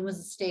husband was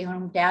a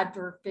stay-at-home dad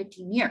for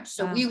 15 years.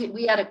 So Wow.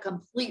 we had a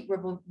complete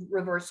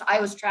reverse. I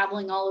was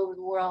traveling all over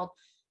the world,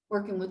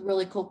 working with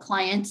really cool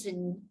clients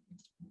and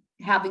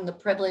having the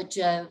privilege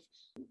of,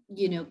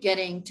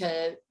 getting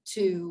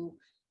to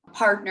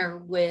partner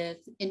with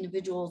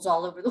individuals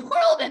all over the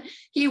world. And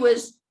he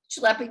was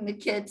schlepping the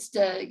kids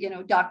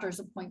to, doctor's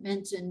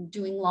appointments and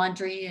doing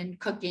laundry and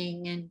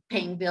cooking and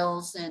paying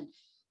bills.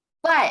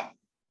 But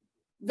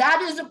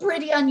that is a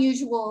pretty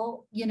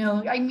unusual, you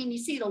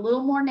see it a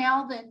little more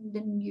now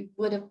than you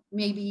would have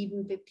maybe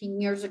even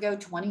 15 years ago,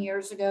 20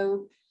 years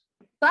ago.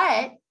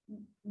 But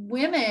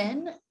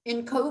women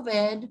in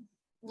COVID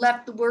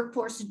left the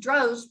workforce in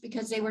droves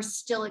because they were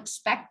still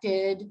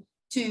expected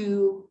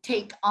to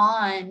take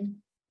on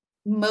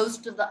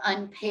most of the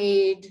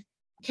unpaid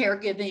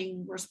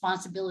caregiving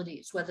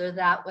responsibilities, whether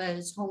that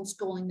was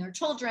homeschooling their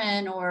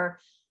children or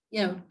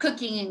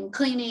cooking and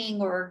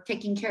cleaning or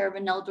taking care of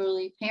an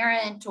elderly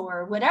parent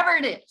or whatever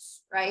it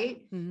is,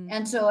 right? Mm-hmm.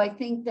 And so I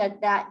think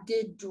that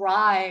did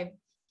drive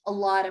a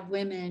lot of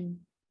women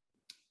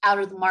out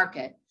of the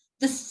market.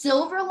 The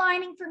silver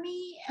lining for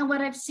me and what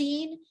I've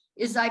seen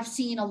is I've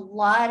seen a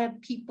lot of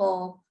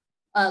people,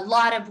 a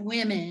lot of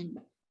women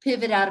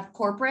pivot out of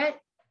corporate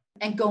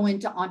and go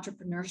into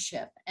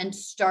entrepreneurship and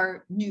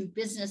start new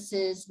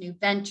businesses, new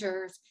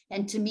ventures.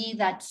 And to me,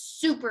 that's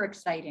super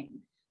exciting.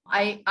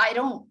 I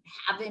don't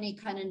have any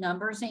kind of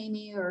numbers,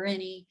 Amy, or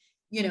any,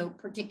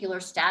 particular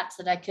stats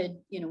that I could,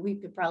 we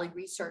could probably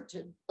research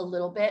it a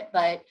little bit,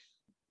 but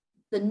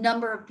the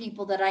number of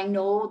people that I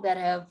know that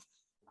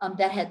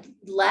had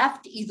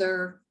left,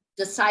 either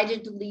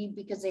decided to leave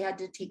because they had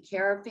to take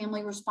care of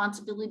family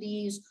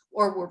responsibilities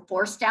or were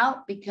forced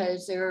out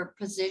because their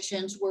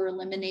positions were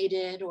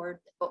eliminated or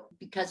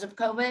because of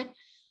COVID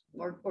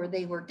or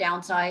they were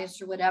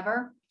downsized or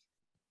whatever.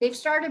 They've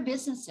started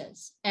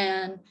businesses,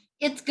 and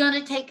it's going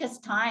to take us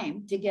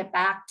time to get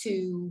back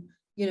to,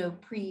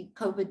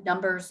 pre-COVID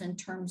numbers in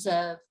terms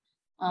of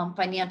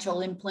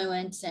financial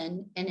influence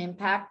and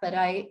impact. But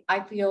I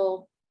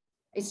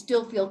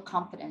still feel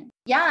confident.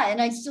 Yeah.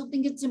 And I still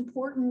think it's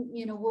important,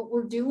 what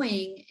we're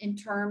doing in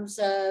terms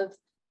of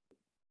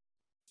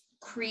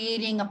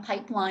creating a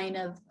pipeline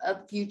of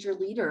future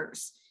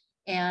leaders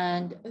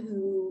and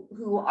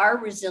who are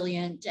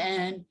resilient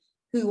and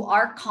who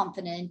are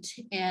confident.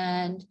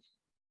 And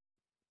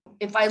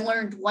if I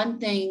learned one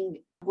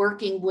thing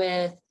working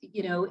with,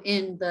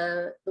 in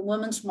the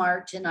Women's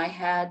March, and I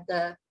had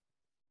the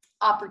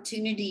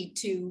opportunity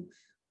to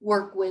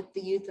work with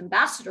the Youth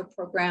Ambassador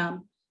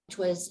Program, which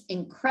was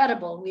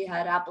incredible. We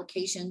had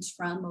applications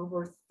from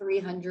over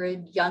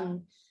 300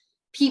 young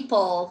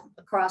people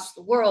across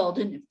the world.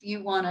 And if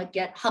you want to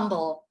get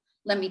humble,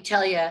 let me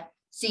tell you,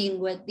 seeing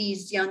what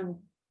these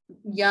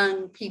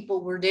young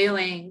people were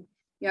doing,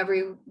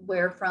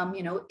 everywhere from,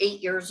 8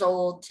 years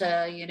old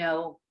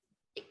to,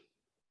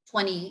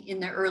 20 in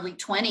their early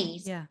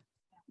 20s. Yeah.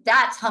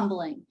 That's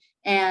humbling.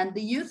 And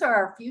the youth are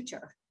our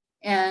future.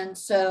 And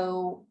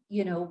so,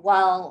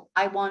 while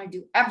I want to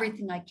do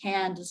everything I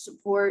can to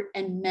support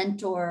and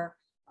mentor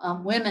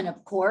women,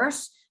 of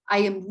course, I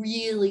am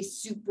really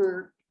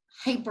super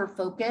hyper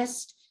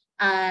focused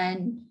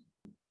on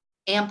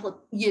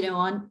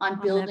on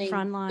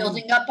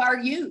building up our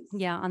youth.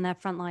 Yeah, on that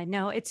front line.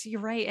 No,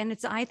 you're right. And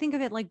I think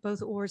of it like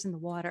both oars in the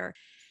water.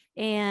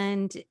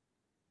 And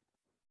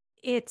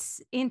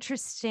it's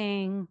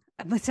interesting.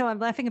 So I'm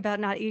laughing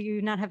about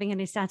you not having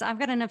any stats. I've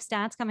got enough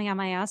stats coming out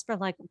my ass for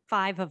like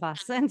 5 of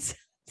us. And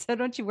so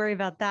don't you worry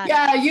about that.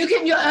 Yeah, you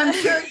can. I'm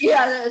sure.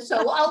 Yeah.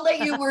 So I'll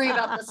let you worry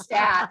about the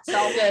stats.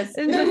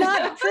 And they're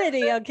not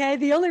pretty. Okay.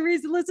 The only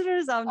reason,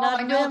 listeners, I'm not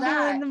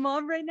rambling them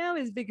on right now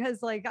is because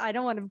I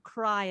don't want to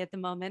cry at the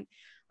moment.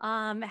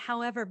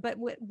 However, but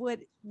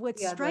what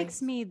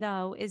strikes me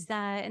though is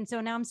that, and so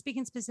now I'm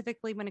speaking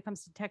specifically when it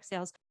comes to tech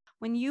sales,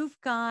 when you've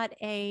got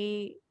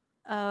a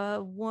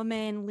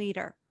woman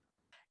leader,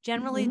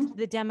 generally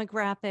the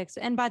demographics,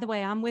 and by the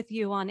way, I'm with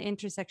you on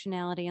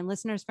intersectionality, and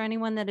listeners, for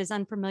anyone that is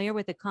unfamiliar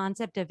with the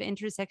concept of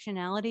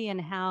intersectionality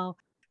and how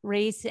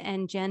race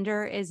and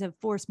gender is a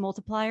force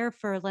multiplier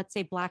for, let's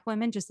say, Black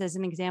women, just as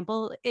an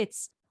example,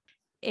 it's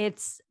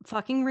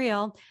fucking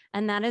real.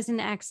 And that is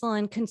an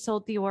excellent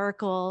consult the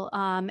Oracle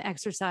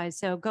exercise.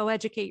 So go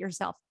educate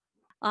yourself.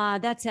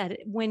 That said,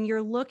 when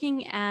you're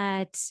looking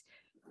at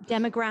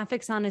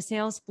demographics on a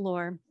sales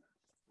floor,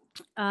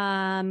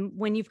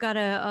 when you've got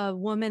a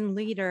woman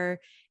leader,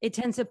 it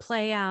tends to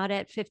play out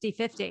at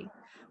 50-50.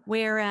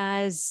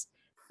 Whereas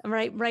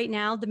right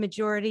now, the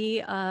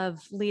majority of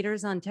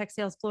leaders on tech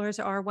sales floors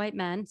are white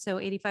men. So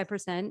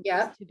 85%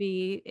 to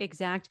be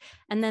exact.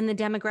 And then the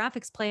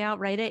demographics play out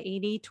right at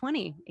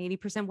 80-20,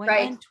 80% white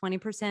men,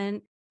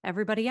 20%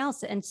 everybody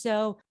else. And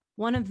so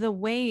one of the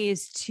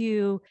ways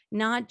to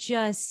not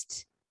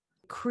just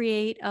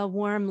create a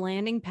warm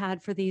landing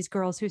pad for these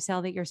girls who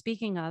sell that you're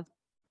speaking of,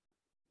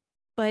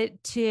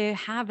 but to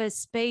have a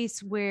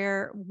space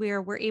where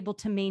we're able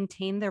to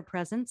maintain their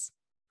presence.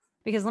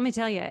 Because let me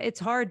tell you, it's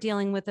hard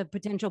dealing with a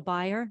potential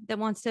buyer that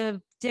wants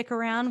to dick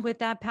around with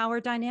that power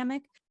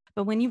dynamic.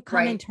 But when you come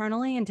Right.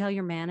 internally and tell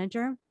your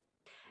manager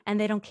and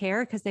they don't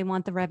care because they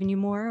want the revenue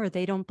more or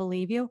they don't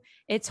believe you,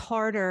 it's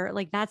harder.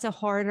 Like that's a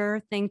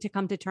harder thing to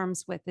come to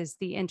terms with, is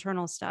the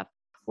internal stuff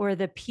or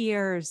the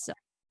peers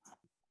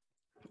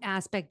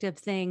aspect of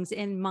things,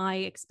 in my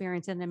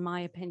experience and in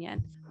my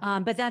opinion.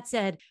 But that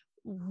said,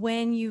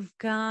 when you've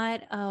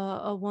got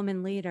a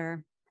woman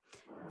leader,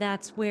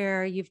 that's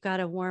where you've got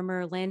a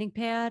warmer landing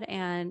pad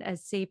and a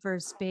safer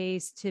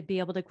space to be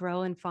able to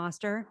grow and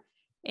foster,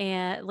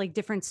 and like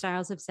different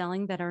styles of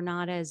selling that are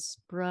not as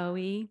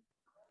bro-y.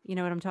 You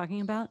know what I'm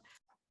talking about?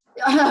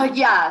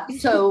 Yeah.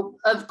 So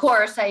of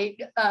course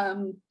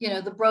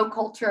the bro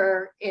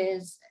culture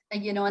is,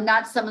 and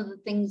that's some of the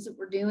things that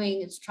we're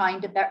doing is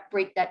trying to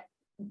break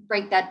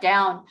that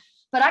down.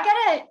 But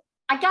I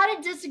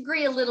gotta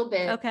disagree a little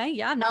bit. Okay.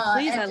 Yeah. No,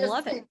 please. I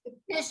love it.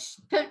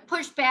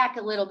 Push back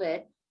a little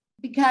bit,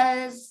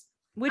 because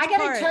Which I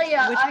gotta part? tell you,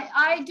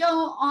 I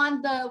don't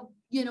on the,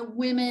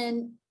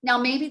 women. Now,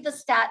 maybe the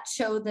stats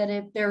show that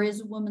if there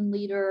is a woman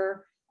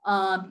leader,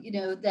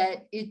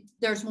 that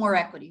there's more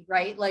equity,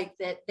 right? Like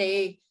that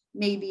they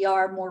maybe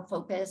are more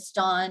focused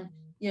on,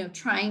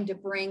 trying to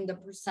bring the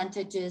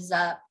percentages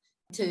up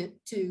to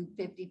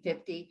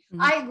 50-50.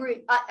 Mhm. I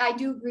agree. I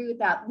do agree with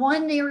that.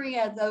 One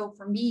area though,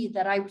 for me,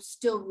 that I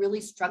still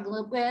really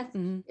struggle with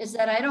Mhm. is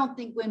that I don't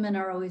think women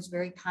are always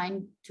very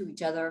kind to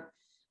each other,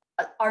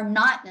 are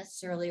not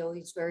necessarily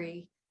always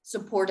very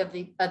supportive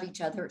of each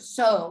other.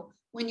 So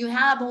when you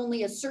have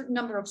only a certain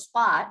number of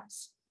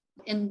spots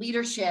in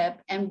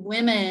leadership and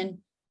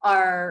women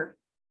are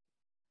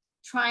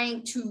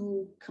trying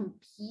to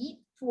compete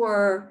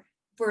for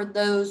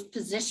those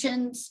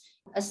positions,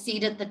 a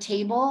seat at the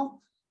table,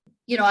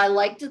 I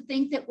like to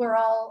think that we're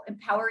all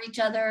empower each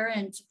other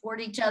and support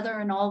each other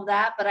and all of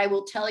that, but I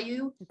will tell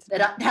you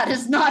that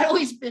has not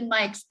always been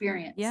my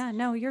experience. Yeah,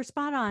 no, you're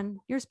spot on.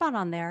 You're spot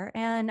on there.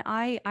 And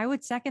I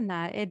would second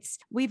that.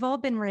 We've all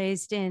been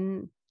raised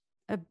in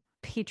a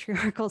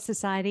patriarchal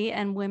society,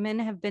 and women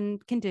have been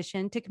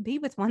conditioned to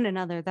compete with one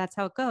another. That's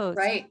how it goes.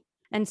 Right.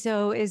 And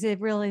so is it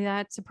really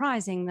that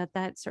surprising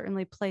that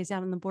certainly plays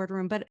out in the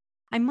boardroom? But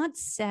I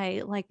must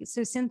say,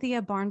 so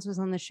Cynthia Barnes was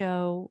on the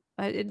show.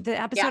 The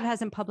episode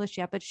hasn't published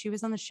yet, but she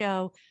was on the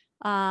show.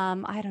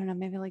 I don't know,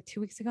 maybe like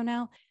 2 weeks ago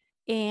now.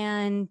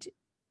 And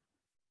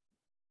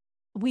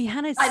we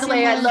had By the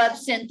way, I love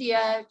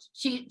Cynthia.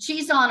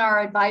 She's on our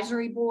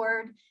advisory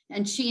board,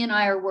 and she and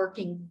I are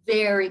working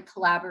very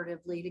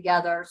collaboratively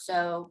together.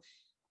 So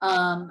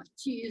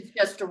she is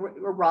just a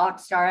rock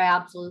star. I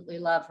absolutely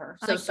love her.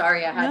 So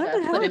sorry I had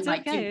to put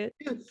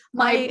in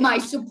my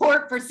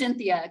support for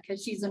Cynthia,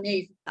 because she's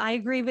amazing. I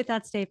agree with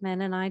that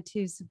statement, and I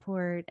too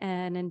support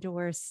and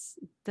endorse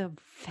the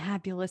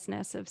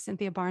fabulousness of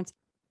Cynthia Barnes.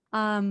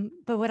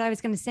 But what I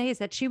was going to say is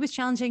that she was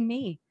challenging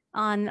me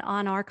on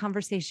our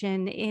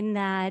conversation, in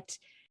that,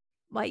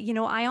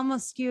 I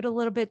almost skewed a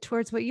little bit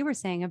towards what you were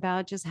saying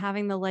about just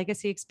having the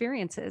legacy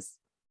experiences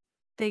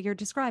that you're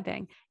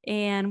describing,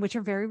 and which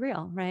are very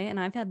real, right? And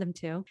I've had them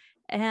too.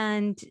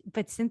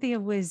 But Cynthia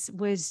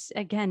was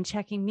again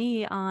checking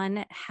me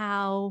on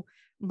how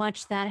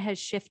much that has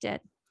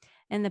shifted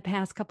in the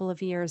past couple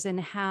of years,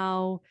 and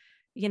how,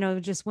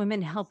 just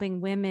women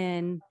helping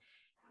women,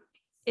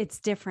 it's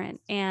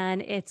different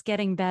and it's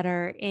getting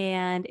better,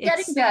 and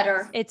getting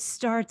better. It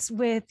starts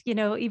with,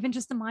 even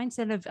just the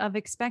mindset of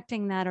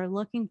expecting that or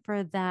looking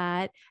for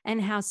that,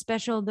 and how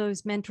special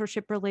those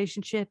mentorship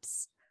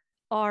relationships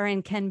are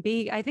and can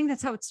be. I think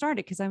that's how it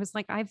started, because I was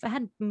like, I've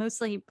had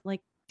mostly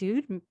like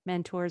dude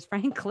mentors,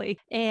 frankly.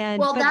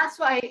 That's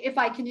why, if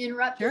I can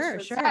interrupt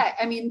just for a sec,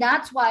 I mean,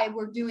 that's why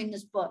we're doing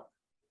this book,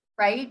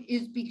 right?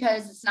 Is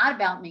because it's not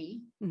about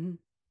me. Mm-hmm.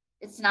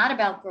 It's not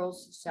about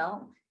Girls Who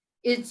Sell.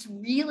 It's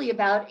really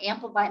about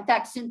amplifying. In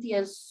fact,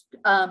 Cynthia's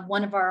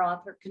one of our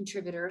author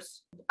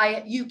contributors.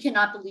 You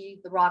cannot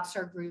believe the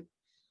Rockstar group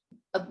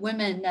of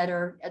women that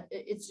are,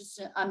 it's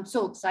just, I'm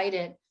so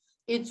excited.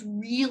 It's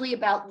really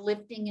about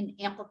lifting and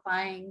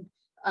amplifying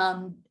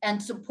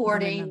and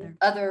supporting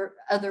other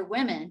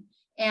women.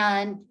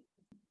 And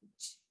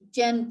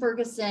Jen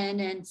Ferguson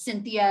and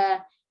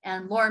Cynthia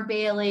and Lauren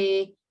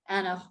Bailey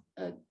and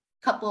a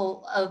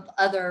couple of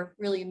other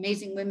really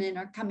amazing women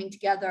are coming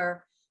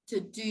together to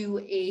do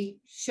a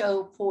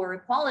show for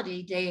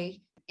Equality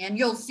Day. And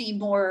you'll see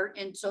more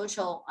in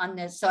social on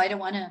this. So I don't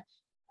want to,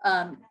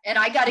 and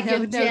I got to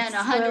give Jen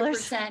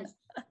 100%,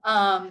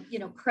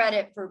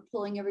 credit for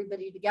pulling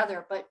everybody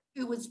together. But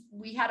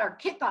we had our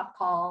kickoff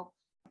call.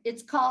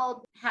 It's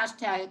called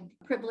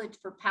 #Privilege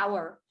for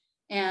Power.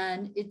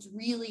 And it's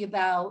really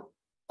about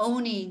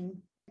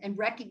owning and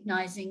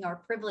recognizing our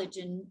privilege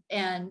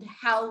and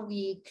how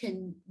we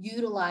can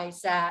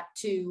utilize that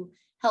to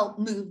help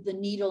move the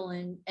needle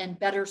and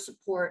better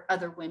support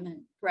other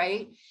women,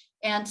 right?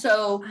 And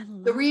so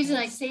the reason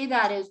I say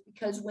that is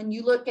because when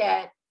you look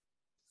at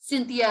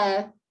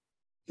Cynthia,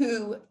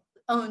 who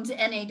owns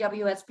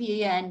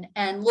NAWSP,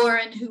 and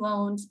Lauren, who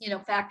owns,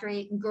 Factory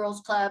 8 and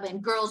Girls Club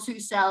and Girls Who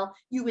Sell,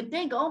 you would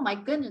think, oh my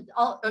goodness,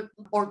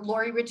 or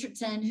Lori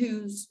Richardson,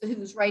 who's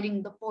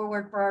writing the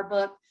foreword for our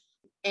book.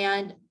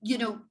 And,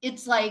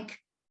 it's like,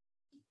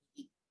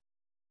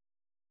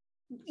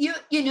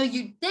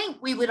 you'd think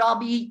we would all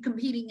be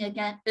competing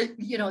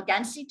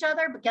against each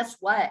other, but guess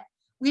what?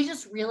 We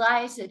just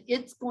realized that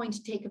it's going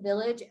to take a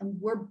village, and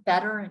we're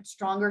better and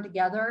stronger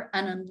together.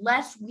 And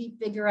unless we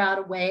figure out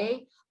a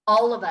way,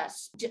 all of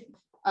us,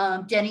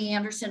 Jenny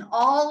Anderson,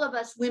 all of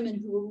us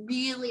women who are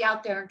really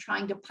out there and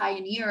trying to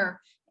pioneer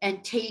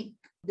and take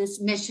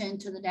this mission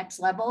to the next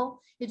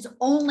level, it's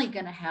only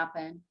going to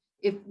happen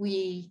if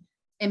we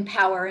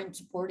empower and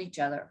support each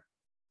other.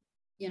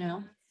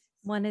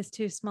 One is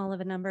too small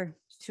of a number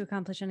to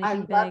accomplish anything I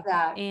big. love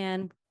that.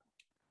 And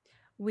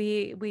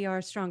we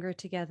are stronger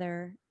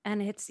together.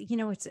 And it's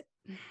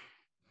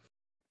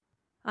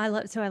I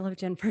love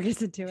Jen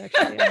Ferguson too,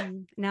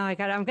 actually. Now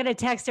I'm going to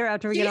text her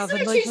after we get off.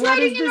 She's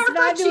writing in our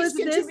book. She's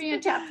contributing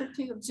a chapter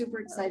 2. I'm super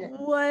excited.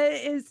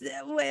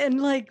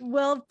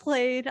 Well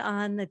played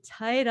on the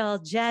title,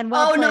 Jen.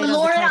 Lauren,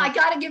 I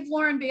got to give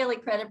Lauren Bailey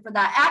credit for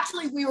that.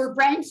 Actually, we were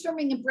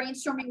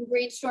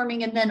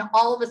brainstorming, and then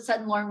all of a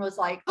sudden Lauren was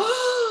like,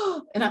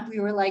 oh, and we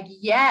were like,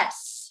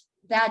 yes,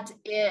 that's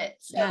it.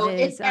 So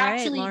it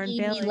actually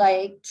gave me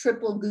like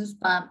triple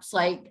goosebumps,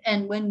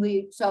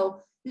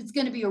 it's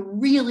going to be a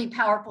really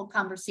powerful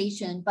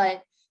conversation,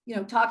 but,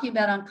 talking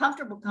about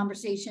uncomfortable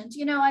conversations,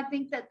 I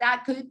think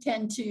that could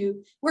tend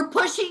to, we're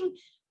pushing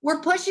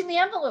the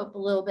envelope a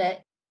little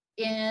bit.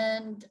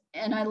 And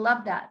I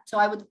love that. So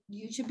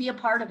you should be a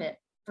part of it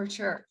for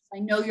sure. I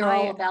know you're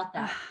all about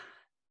that.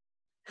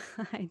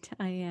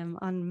 I am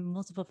on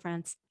multiple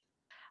fronts.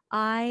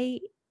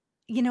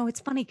 It's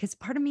funny because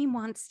part of me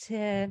wants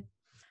to,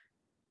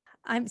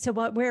 I'm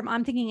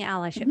thinking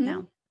allyship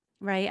now.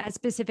 Right.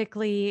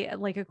 Specifically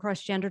like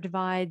across gender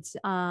divides.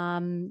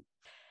 And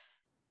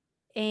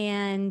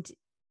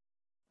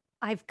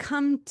I've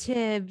come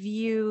to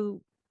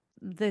view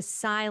the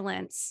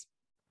silence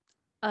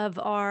of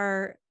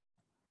our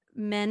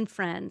men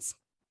friends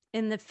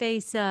in the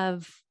face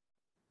of,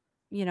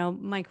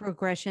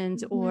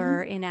 microaggressions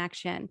or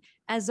inaction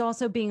as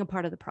also being a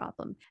part of the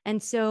problem.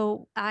 And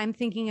so I'm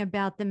thinking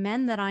about the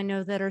men that I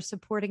know that are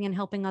supporting and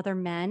helping other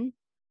men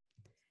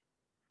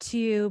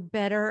to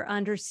better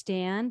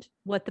understand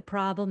what the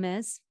problem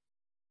is,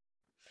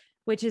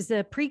 which is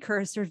a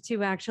precursor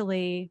to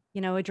actually,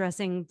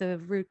 addressing the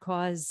root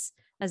cause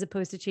as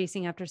opposed to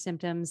chasing after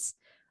symptoms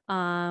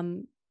that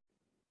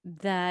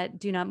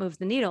do not move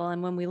the needle.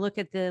 And when we look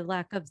at the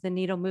lack of the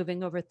needle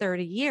moving over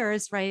 30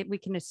 years, right, we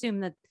can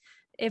assume that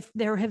if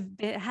there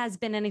has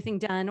been anything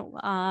done,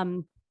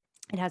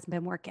 it hasn't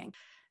been working.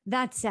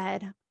 That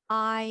said,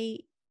 I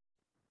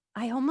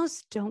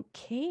almost don't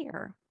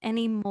care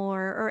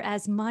anymore or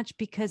as much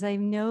because I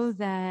know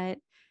that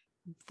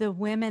the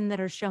women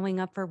that are showing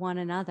up for one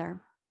another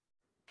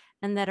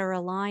and that are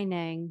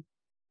aligning,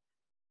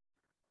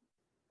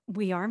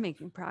 we are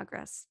making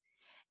progress.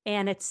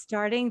 And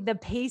the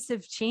pace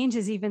of change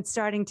is even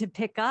starting to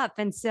pick up.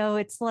 And so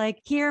it's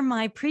like, here,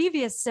 my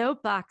previous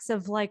soapbox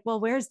of like, well,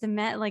 where's the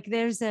men? Like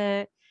and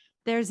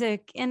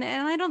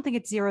I don't think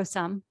it's zero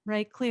sum,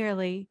 right?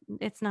 Clearly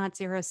it's not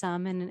zero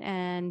sum.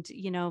 And,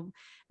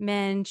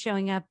 men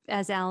showing up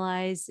as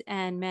allies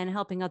and men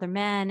helping other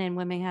men and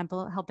women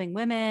helping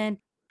women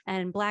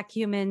and Black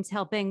humans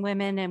helping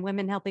women and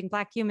women helping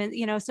Black humans,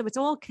 so it's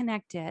all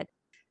connected.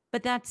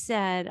 But that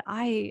said,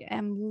 I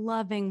am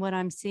loving what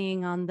I'm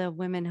seeing on the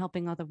women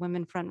helping other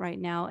women front right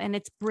now. And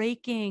it's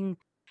breaking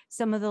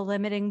some of the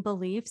limiting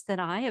beliefs that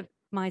I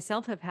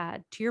myself have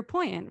had, to your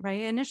point,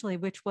 right? Initially,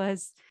 which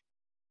was,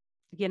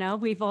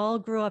 we've all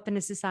grew up in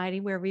a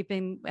society where we've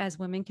been, as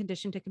women,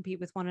 conditioned to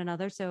compete with one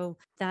another. So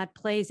that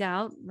plays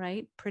out,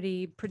 right,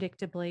 pretty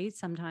predictably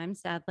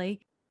sometimes, sadly.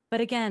 But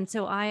again,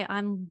 so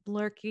I'm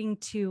lurking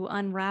to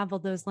unravel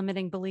those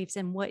limiting beliefs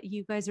and what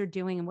you guys are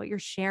doing and what you're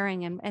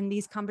sharing and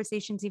these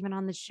conversations, even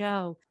on the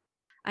show.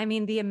 I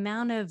mean, the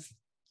amount of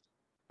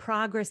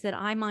progress that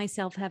I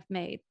myself have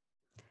made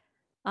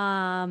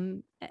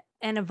and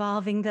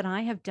evolving that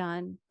I have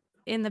done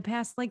in the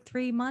past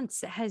 3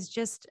 months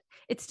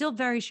it's still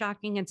very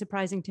shocking and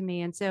surprising to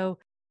me. And so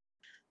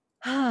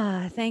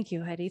thank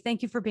you, Heidi.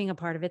 Thank you for being a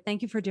part of it.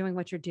 Thank you for doing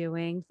what you're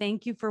doing.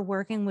 Thank you for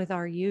working with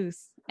our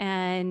youth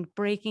and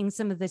breaking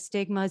some of the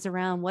stigmas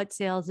around what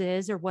sales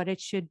is or what it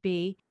should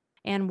be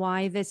and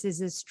why this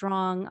is a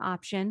strong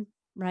option,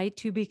 right,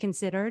 to be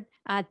considered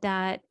at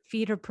that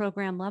feeder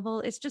program level.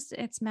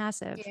 It's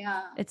massive.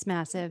 Yeah. It's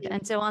massive.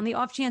 And so on the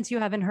off chance you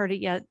haven't heard it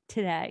yet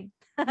today,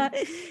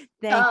 thank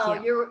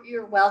you.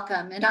 You're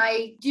welcome. And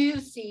I do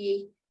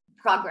see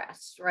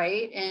progress,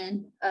 right?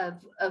 And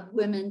of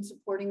women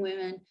supporting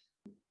women.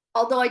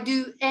 Although I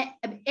do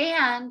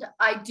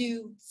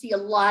see a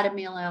lot of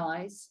male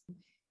allies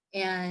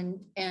and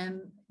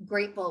am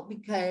grateful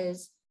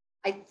because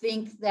I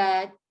think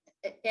the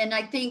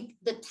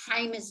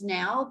time is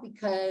now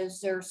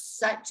because there's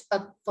such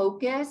a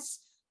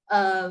focus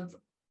of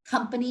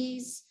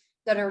companies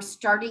that are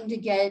starting to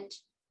get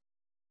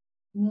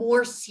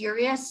more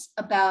serious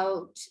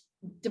about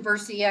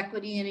diversity,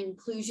 equity, and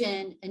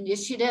inclusion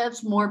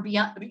initiatives, more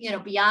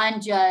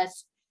beyond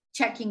just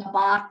checking a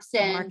box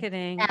and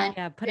marketing,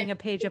 putting a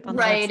page up on the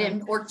right,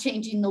 website. or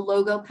changing the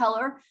logo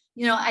color.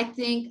 I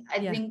think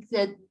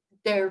that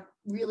they're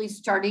really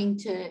starting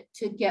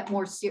to get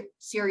more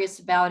serious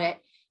about it.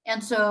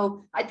 And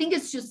so I think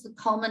it's just the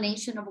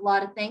culmination of a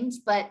lot of things,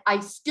 but I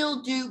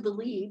still do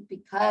believe,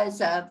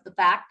 because of the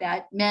fact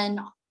that men,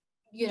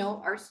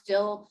 are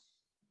still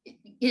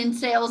in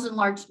sales in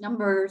large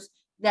numbers,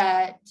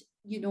 that,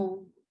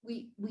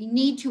 we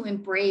need to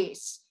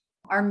embrace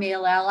our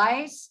male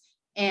allies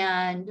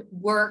and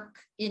work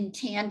in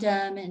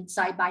tandem and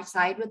side by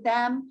side with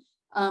them.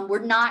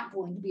 We're not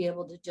going to be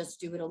able to just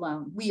do it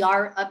alone. We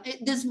are,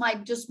 this is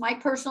just my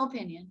personal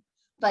opinion,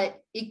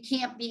 but it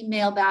can't be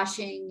male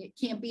bashing. It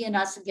can't be an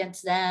us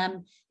against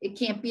them. It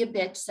can't be a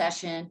bitch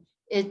session.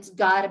 It's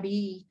got to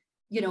be,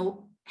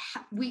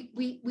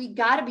 we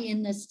got to be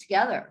in this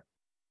together.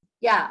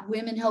 Yeah,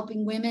 women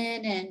helping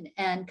women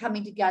and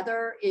coming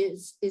together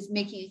is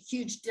making a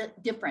huge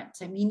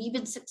difference. I mean,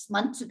 even 6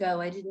 months ago,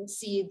 I didn't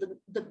see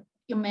the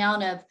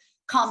amount of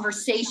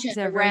conversation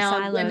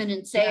around women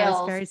in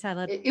sales. Very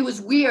siloed. It was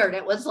weird.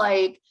 It was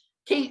like,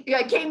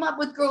 I came up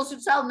with Girls Who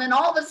Sell, and then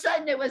all of a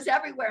sudden it was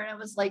everywhere. And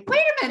it was like,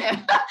 wait a minute.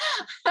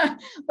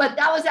 But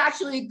that was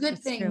actually a good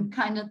thing, true.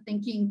 Kind of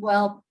thinking,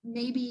 well,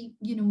 maybe,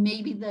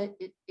 maybe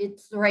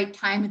it's the right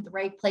time at the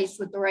right place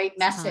with the right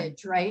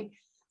message, right?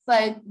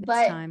 But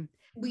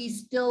we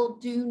still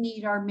do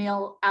need our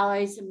male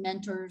allies and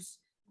mentors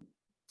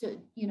to,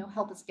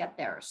 help us get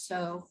there.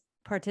 So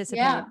participate.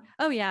 Yeah.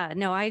 Oh yeah.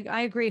 No,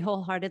 I agree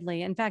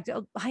wholeheartedly. In fact,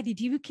 Heidi,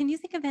 can you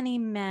think of any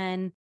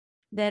men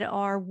that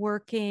are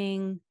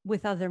working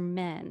with other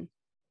men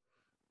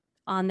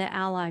on the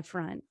ally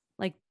front?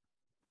 Like,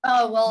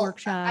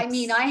 workshops? I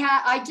mean,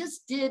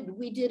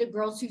 we did a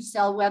Girls Who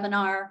Sell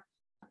webinar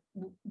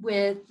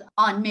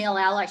on male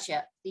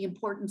allyship, the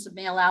importance of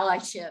male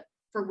allyship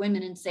for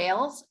women in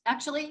sales,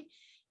 actually.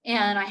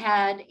 And I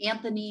had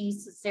Anthony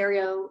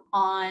Cesario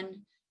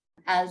on,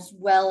 as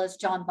well as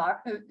John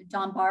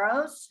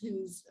Barrows,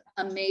 who's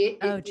amazing.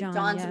 Oh,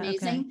 John's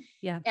amazing. Okay.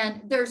 Yeah.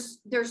 And there's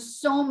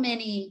so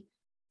many.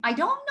 I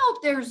don't know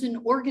if there's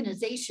an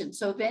organization.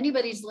 So if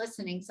anybody's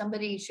listening,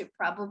 somebody should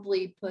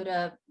probably put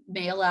a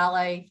male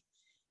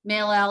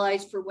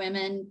allies for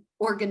women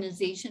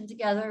organization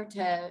together.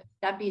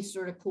 That'd be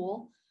sort of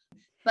cool.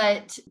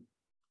 But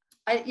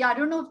I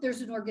don't know if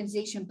there's an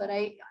organization, but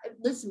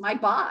listen, my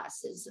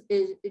boss is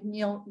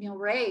Neil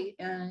Ray,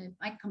 and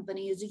my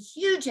company is a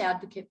huge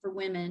advocate for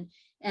women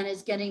and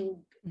is getting,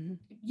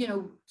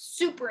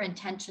 super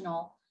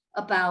intentional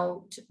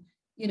about,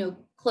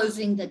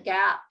 closing the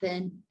gap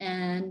and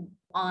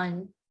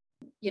on,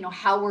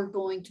 how we're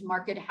going to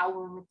market, how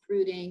we're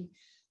recruiting,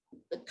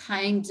 the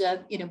kinds of,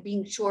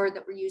 being sure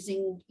that we're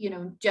using,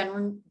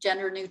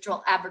 gender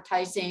neutral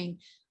advertising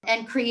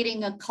and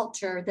creating a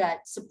culture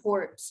that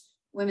supports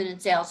women in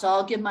sales. So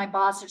I'll give my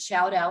boss a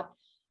shout out.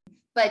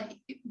 But,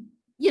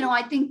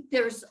 I think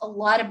there's a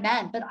lot of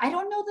men, but I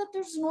don't know that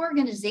there's an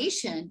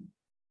organization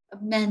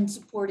of men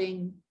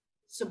supporting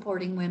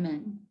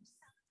women.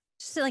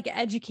 Just like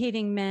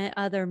educating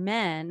other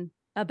men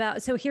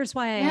about. So here's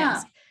why I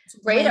asked. It's a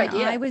great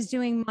idea. I was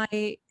doing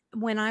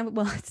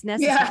it's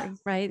necessary,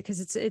 right?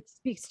 Because it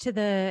speaks to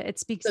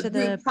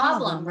the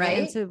problem, right?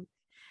 And so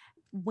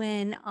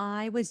when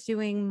I was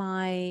doing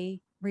my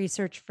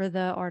research for the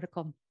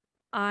article,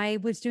 I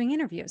was doing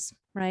interviews,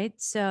 right?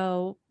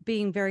 So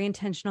being very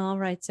intentional,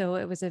 right? So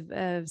it was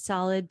a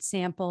solid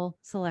sample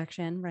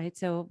selection, right?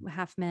 So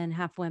half men,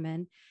 half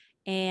women,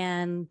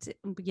 and,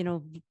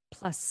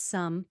 plus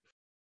some.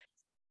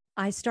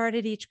 I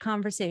started each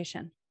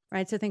conversation,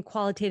 right? So think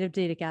qualitative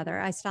data gather.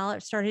 I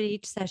started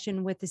each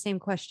session with the same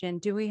question.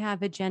 Do we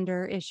have a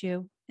gender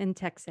issue in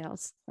tech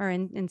sales or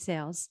in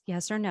sales?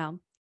 Yes or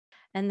no?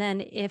 And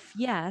then if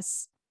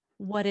yes,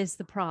 what is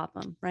the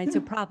problem, right?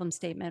 So problem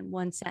statement,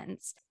 one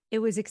sentence. It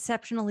was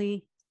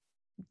exceptionally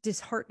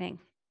disheartening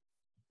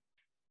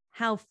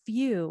how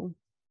few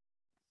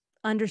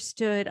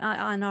understood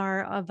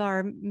of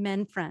our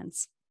men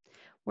friends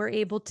were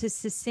able to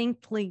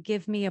succinctly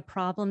give me a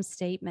problem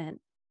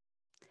statement.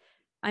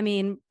 I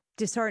mean,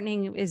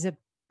 disheartening is a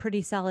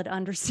pretty solid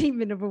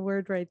understatement of a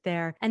word right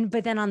there.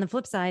 But then on the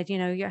flip side,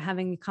 you're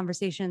having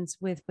conversations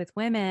with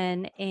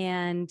women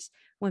and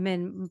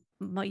women,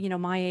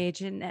 my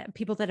age and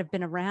people that have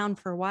been around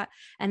for a while.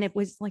 And it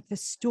was like the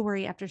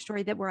story after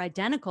story that were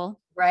identical.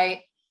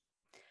 Right.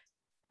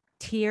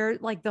 Tear,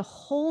 like the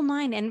whole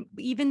nine. And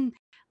even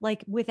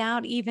like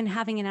without even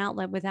having an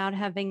outlet, without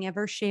having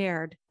ever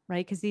shared,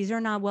 right? Because these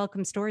are not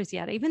welcome stories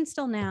yet, even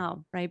still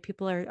now, right?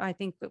 People I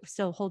think,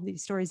 still hold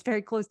these stories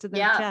very close to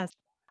their chest.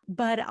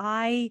 But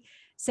I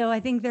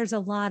think there's a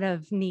lot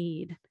of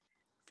need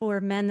for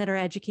men that are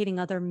educating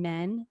other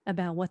men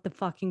about what the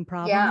fucking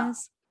problem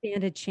is,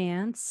 stand a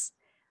chance.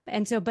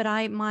 And so,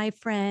 but my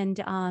friend,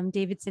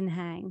 Davidson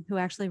Hang, who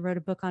actually wrote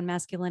a book on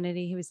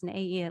masculinity, he was an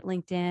AE at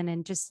LinkedIn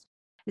and just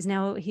is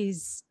now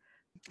he's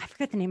I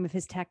forget the name of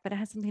his tech, but it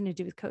has something to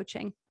do with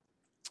coaching.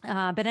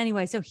 But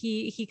anyway, so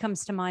he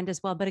comes to mind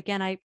as well. But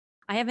again, I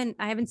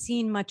haven't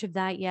seen much of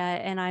that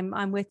yet, and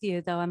I'm with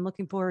you though. I'm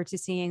looking forward to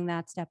seeing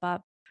that step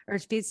up, or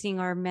seeing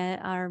our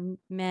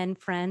men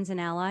friends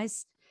and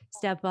allies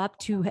step up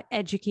to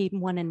educate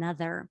one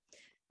another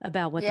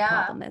about what the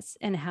problem is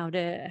and how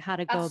to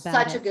go That's about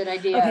such it. a good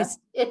idea. Okay.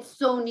 It's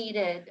so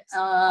needed.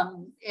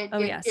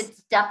 Yes.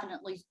 It's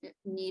definitely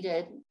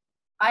needed.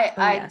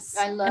 Yes.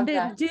 I love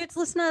that. Dudes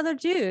listen to other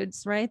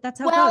dudes, right? That's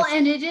how it Well, goes.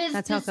 and it is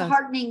That's how it goes.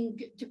 disheartening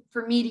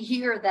for me to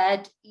hear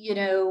that, did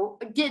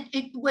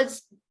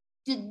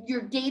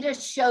your data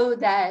show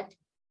that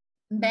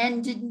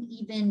men didn't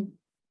even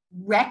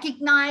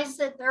recognize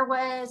that there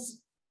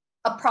was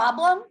a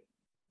problem?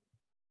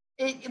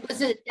 It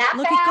was it that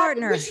Look bad? at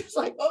Gartner. It was just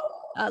like,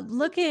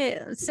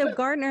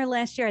 Gartner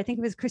last year, I think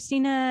it was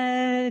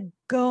Christina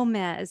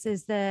Gomez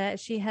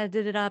she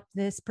headed up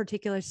this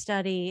particular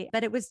study,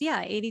 but it was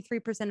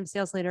 83% of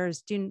sales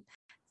leaders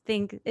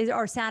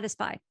are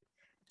satisfied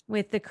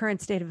with the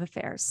current state of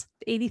affairs.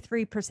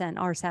 83%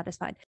 are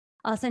satisfied.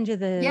 I'll send you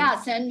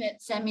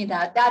send me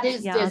that. That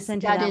is I'll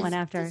send you that one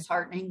after.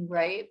 Disheartening,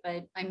 right?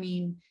 But I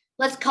mean,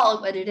 let's call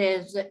it what it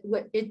is.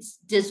 It's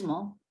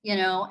dismal,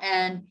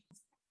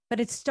 but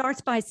it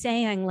starts by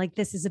saying like,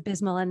 this is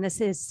abysmal and this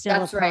is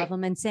still a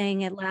problem, and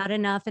saying it loud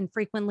enough and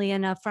frequently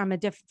enough from a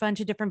bunch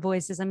of different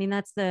voices. I mean,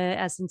 that's the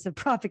essence of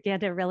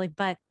propaganda, really.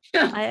 But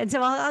and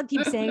so I'll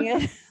keep saying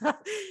it,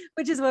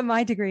 which is what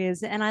my degree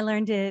is. And I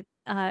learned it,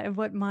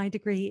 what my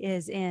degree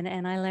is in,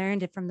 and I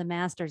learned it from the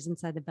masters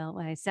inside the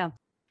Beltway. So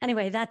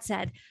anyway, that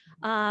said,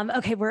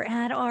 okay, we're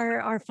at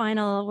our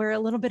final, we're a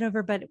little bit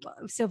over, but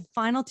so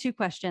final two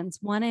questions.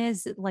 One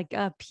is like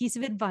a piece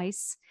of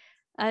advice.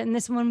 And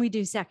this one we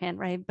do second,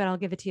 right? But I'll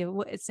give it to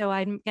you. So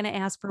I'm going to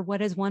ask for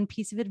what is one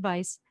piece of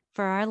advice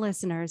for our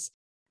listeners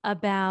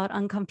about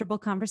uncomfortable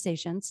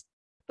conversations.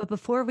 But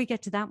before we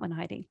get to that one,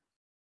 Heidi,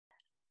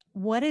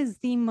 what is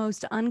the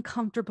most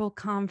uncomfortable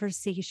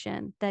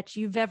conversation that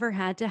you've ever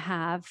had to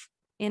have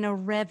in a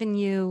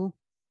revenue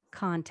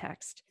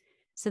context?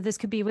 So this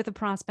could be with a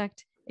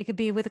prospect. It could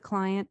be with a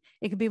client.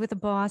 It could be with a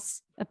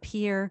boss, a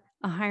peer,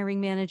 a hiring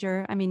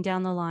manager. I mean,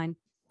 down the line.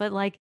 But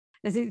like,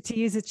 to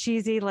use a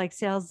cheesy like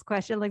sales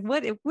question, like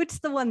which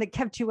the one that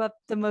kept you up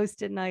the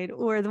most at night,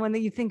 or the one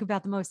that you think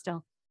about the most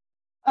still?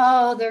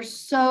 Oh, there's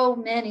so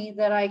many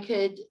that I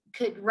could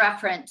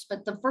reference,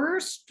 but the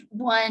first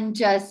one,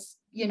 just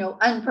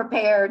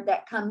unprepared,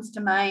 that comes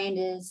to mind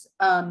is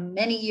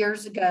many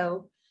years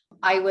ago,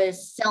 I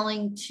was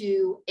selling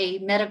to a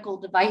medical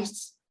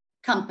device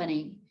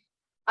company.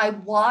 I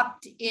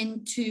walked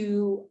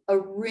into a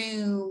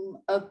room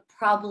of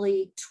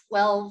probably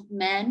 12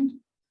 men.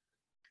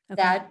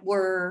 Okay. That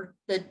were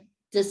the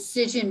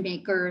decision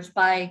makers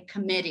by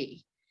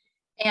committee.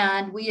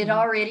 And we had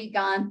already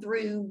gone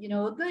through,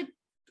 a good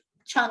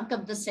chunk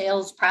of the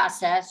sales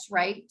process,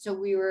 right? So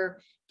we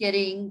were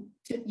getting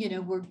to,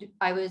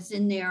 I was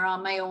in there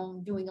on my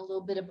own doing a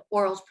little bit of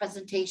orals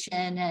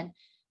presentation, and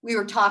we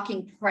were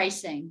talking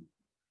pricing.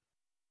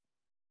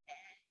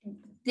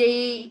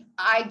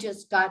 I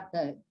just got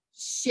the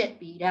shit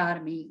beat out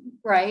of me,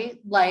 right?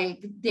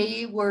 Like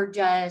they were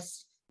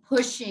just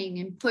pushing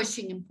and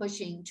pushing and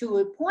pushing to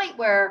a point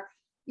where,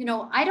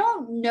 I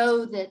don't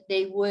know that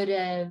they would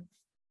have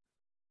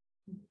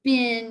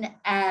been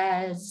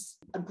as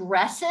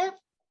aggressive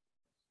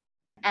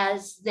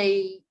as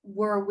they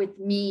were with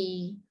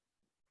me,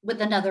 with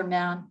another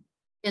man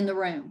in the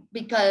room,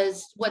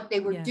 because what they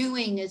were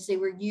doing is they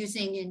were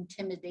using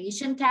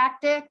intimidation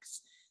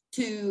tactics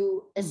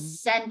to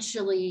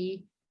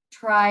essentially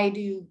try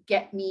to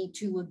get me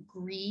to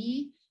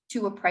agree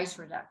to a price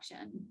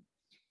reduction.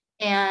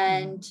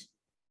 And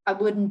I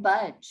wouldn't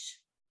budge.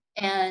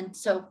 And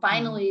so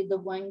finally, the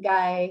one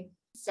guy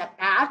sat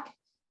back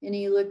and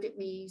he looked at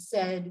me, he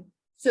said,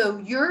 so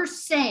you're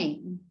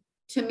saying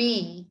to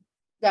me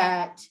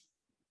that,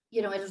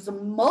 it was a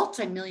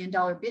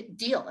multi-million-dollar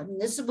deal. I mean,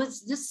 this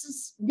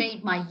has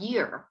made my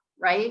year,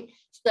 right?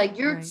 It's like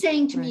you're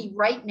saying to me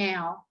right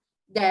now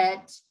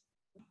that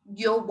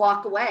you'll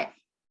walk away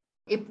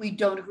if we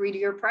don't agree to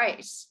your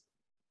price.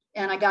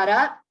 And I got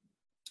up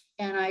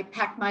and I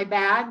packed my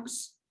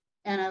bags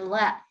and I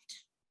left.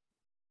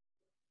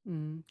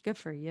 Good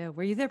for you.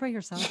 Were you there by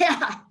yourself?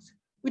 Yeah,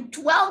 with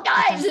 12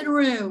 guys in a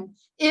room.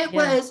 It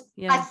was,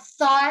 I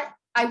thought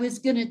I was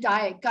going to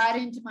die. I got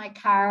into my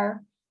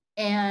car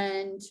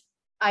and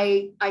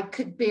I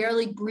could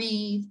barely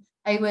breathe.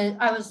 I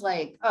was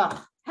like,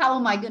 oh, how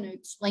am I going to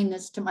explain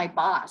this to my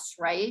boss,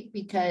 right?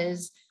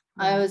 Because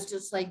I was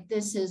just like,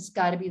 this has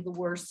got to be the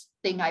worst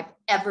thing I've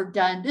ever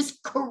done. This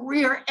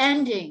career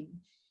ending.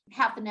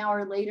 Half an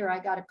hour later, I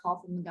got a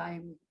call from the guy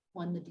and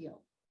won the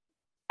deal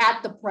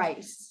at the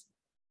price.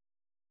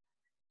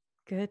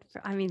 Good.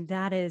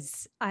 That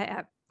is,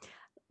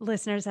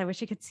 listeners, I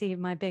wish you could see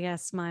my big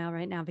ass smile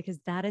right now, because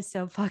that is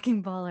so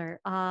fucking baller.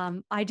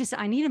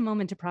 I need a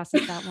moment to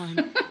process that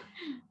one.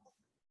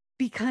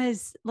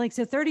 Because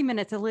 30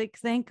 minutes,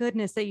 thank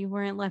goodness that you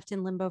weren't left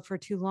in limbo for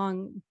too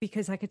long,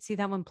 because I could see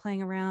that one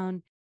playing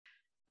around.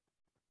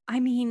 I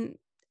mean,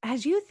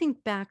 as you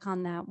think back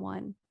on that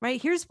one,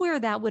 right? Here's where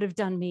that would have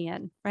done me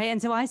in, right?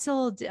 And so I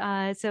sold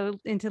so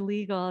into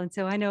legal, and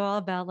so I know all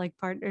about like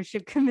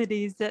partnership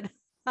committees that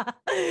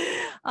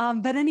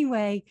but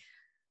anyway,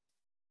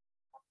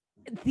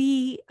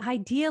 the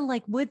idea,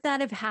 like, would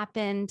that have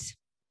happened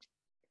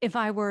if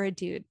I were a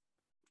dude?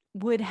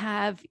 Would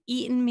have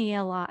eaten me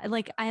alive.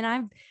 Like, and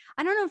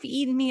I don't know if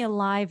eaten me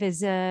alive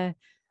is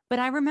but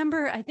I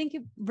remember, I think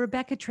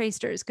Rebecca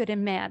Traister is Good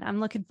and Mad.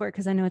 I'm looking for it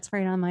because I know it's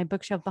right on my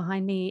bookshelf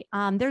behind me.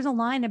 There's a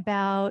line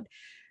about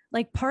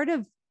like part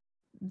of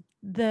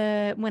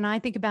when I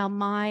think about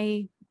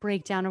my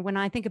breakdown, or when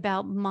I think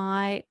about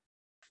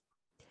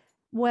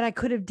what I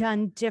could have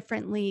done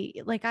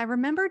differently. Like, I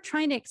remember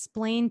trying to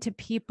explain to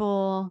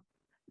people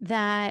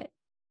that,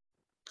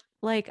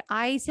 like,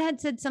 I had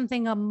said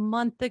something a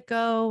month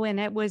ago and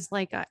it was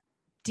like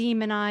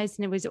demonized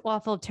and it was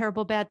awful,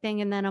 terrible, bad thing.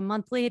 And then a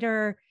month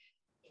later,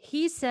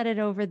 he said it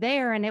over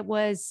there and it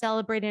was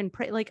celebrated and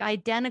like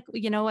identical,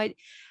 we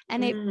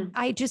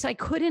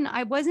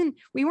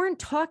weren't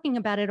talking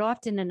about it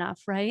often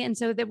enough. Right. And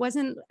so that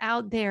wasn't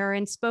out there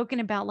and spoken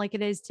about like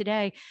it is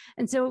today.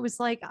 And so it was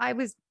like, I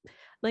was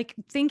like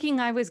thinking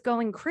I was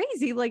going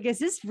crazy. Like, is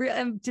this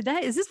real today?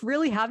 Is this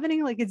really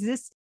happening? Like, is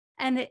this,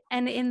 and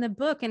in the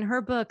book, in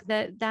her book,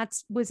 that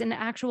was an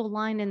actual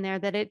line in there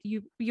that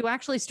you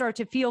actually start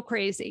to feel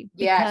crazy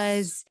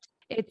because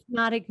it's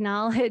not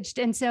acknowledged.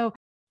 And so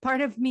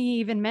part of me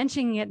even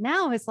mentioning it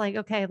now is like,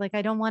 okay, like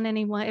I don't want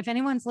anyone, if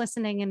anyone's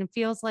listening and it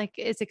feels like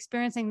it's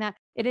experiencing that,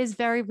 it is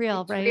very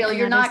real, right? Real. And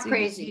you're not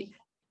crazy.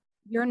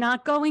 You're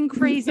not going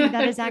crazy.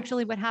 That is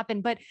actually what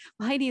happened. But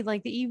Heidi,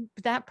 like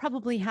that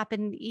probably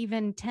happened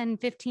even 10,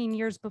 15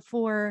 years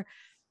before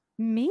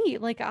me.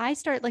 Like I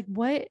start like,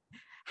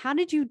 how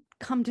did you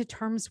come to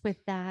terms with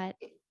that?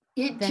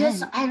 I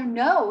don't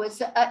know.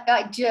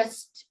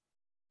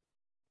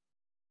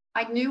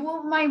 I knew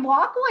what my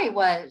walkway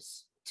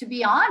was, to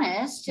be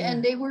honest. Yeah.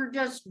 And they were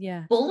just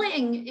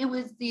bullying.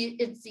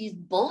 It's these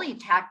bully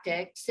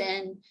tactics.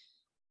 And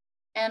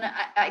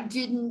I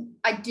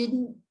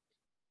didn't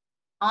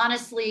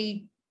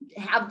honestly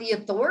have the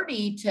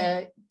authority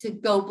to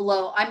go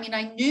below. I mean,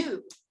 I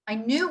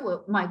knew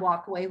what my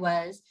walkway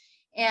was.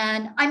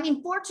 And I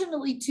mean,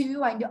 fortunately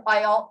too,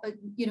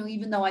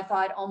 even though I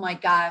thought, oh my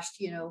gosh,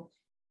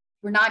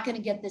 we're not going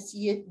to get this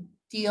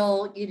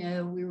deal,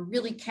 we were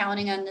really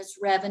counting on this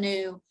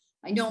revenue.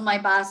 I know my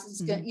boss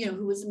is going,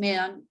 who was a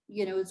man,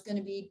 is going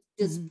to be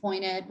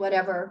disappointed,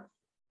 whatever.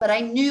 But I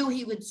knew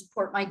he would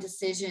support my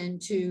decision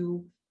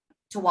to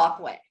walk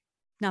away.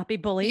 Not be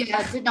bullied.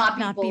 Yeah, to not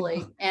be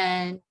bullied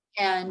and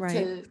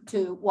right.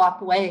 to walk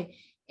away.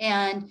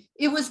 And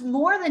it was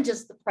more than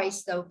just the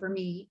price though, for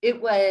me.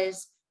 It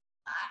was,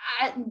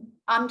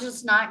 I'm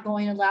just not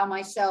going to allow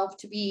myself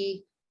to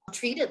be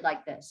treated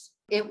like this.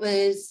 It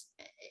was,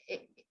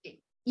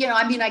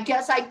 I mean, I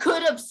guess I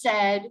could have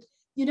said,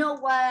 you know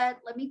what,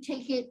 let me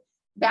take it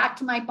back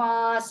to my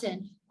boss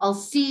and I'll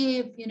see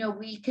if,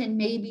 we can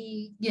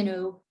maybe,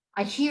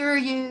 I hear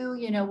you,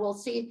 we'll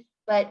see.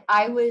 But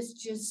I was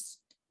just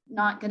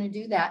not going to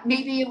do that.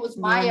 Maybe it was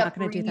my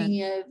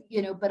upbringing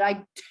of, but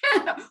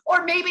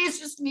or maybe it's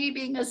just me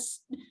being a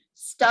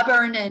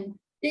stubborn and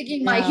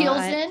digging my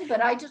heels in,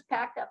 but I just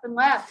packed up and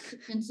left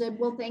and said,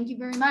 well, thank you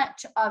very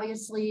much.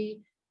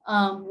 Obviously,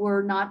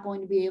 we're not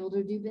going to be able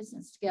to do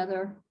business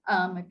together.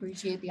 I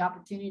appreciate the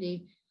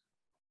opportunity.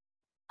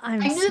 I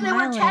knew they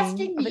were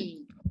testing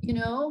me,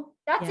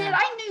 that's it.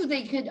 I knew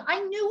they could.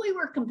 I knew we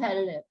were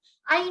competitive.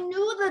 I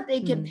knew that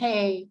they could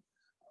pay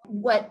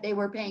what they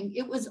were paying.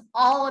 It was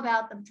all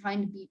about them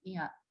trying to beat me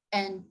up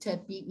and to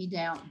beat me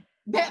down.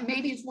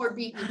 Maybe it's more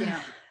beat me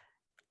down.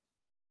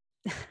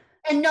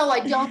 And no, I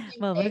don't think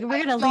they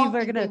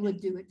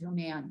would do it to a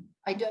man.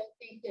 I don't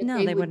think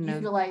that they would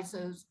utilize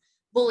those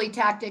bully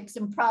tactics,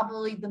 and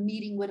probably the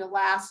meeting would have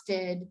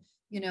lasted,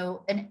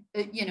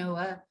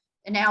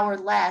 an hour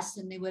less,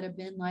 and they would have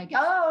been like,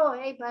 oh,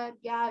 hey, bud,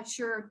 yeah,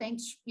 sure,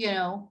 thanks,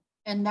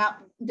 and that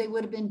they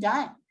would have been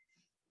done.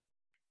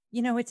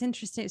 It's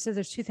interesting. So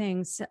there's two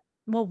things.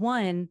 Well,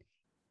 one,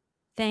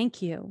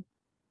 thank you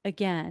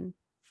again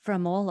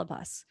from all of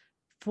us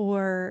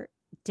for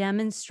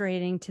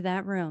demonstrating to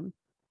that room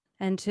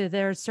and to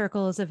their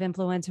circles of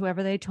influence,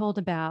 whoever they told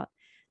about,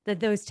 that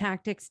those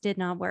tactics did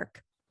not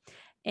work.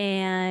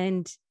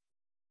 And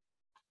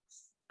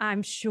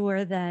I'm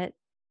sure that,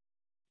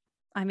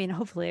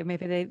 hopefully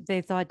maybe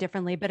they thought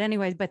differently, but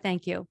anyways, but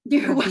thank you.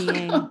 It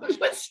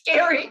was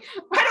scary.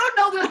 I don't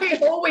know that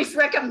I always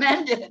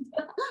recommend it,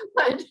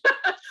 but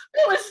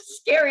it was the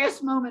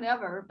scariest moment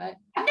ever. But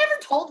I've never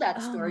told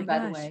that story, by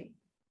the way.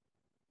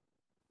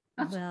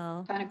 That's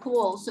kind of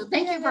cool. So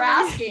thank you for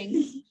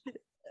asking.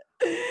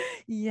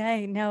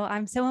 Yay. No,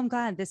 I'm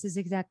glad. This is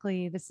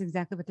exactly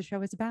what the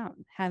show is about.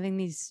 Having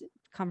these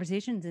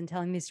conversations and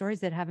telling these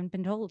stories that haven't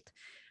been told.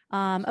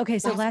 Okay.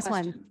 So last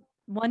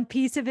one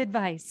piece of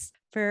advice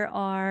for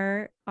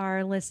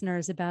our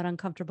listeners about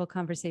uncomfortable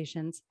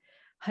conversations.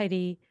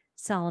 Heidi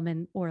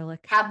Solomon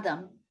Orlick. Have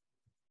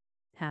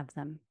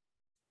them.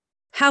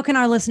 How can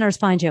our listeners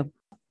find you?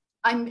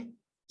 I'm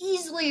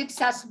easily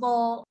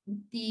accessible.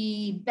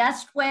 The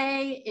best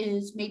way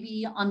is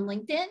maybe on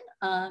LinkedIn.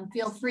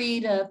 Feel free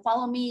to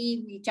follow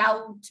me, reach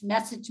out,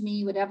 message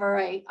me, whatever.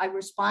 I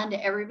respond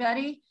to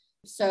everybody.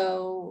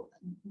 So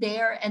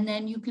there, and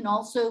then you can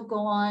also go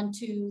on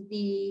to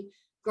the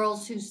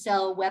Girls Who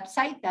Sell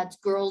website. That's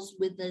girls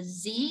with a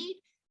Z,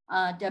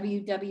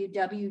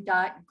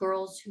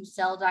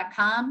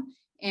 www.girlswhosell.com,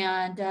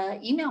 and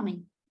email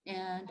me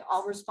and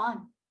I'll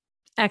respond.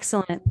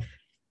 Excellent.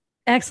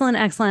 Excellent.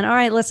 Excellent. All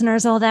right,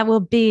 listeners, all that will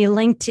be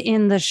linked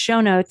in the show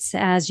notes,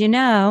 as you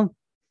know.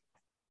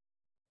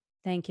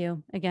 Thank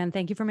you. Again,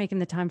 thank you for making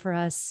the time for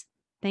us.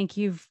 Thank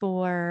you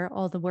for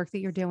all the work that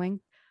you're doing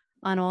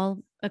on all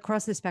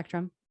across the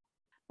spectrum.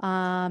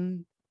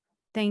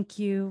 Thank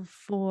you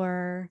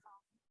for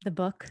the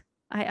book.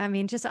 I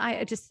mean,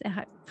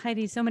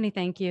 Heidi, so many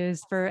thank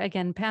yous for,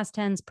 again, past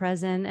tense,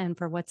 present, and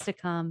for what's to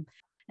come.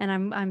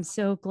 And I'm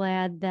so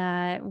glad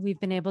that we've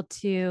been able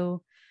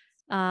to,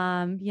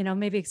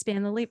 maybe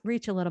expand the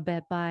reach a little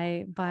bit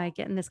by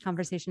getting this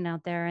conversation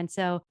out there. And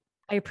so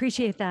I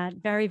appreciate that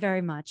very,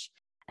 very much.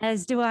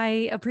 As do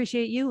I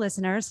appreciate you,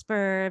 listeners,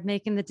 for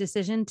making the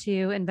decision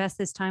to invest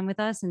this time with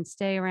us and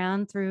stay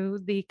around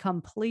through the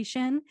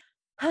completion.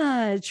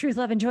 Truth,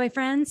 love, and joy,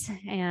 friends,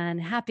 and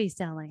happy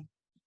selling.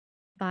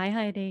 Bye,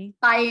 Heidi.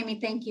 Bye, Amy.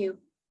 Thank you.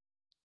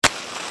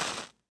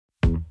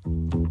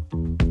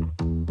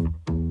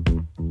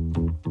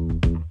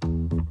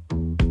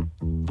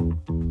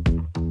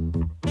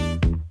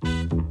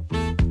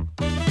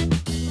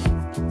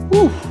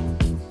 Whew.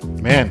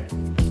 Man,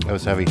 that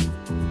was heavy.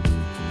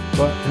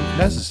 But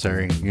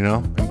necessary,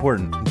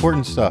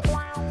 important stuff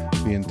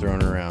being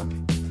thrown around.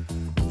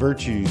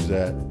 Virtues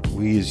that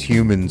we as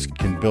humans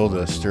can build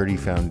a sturdy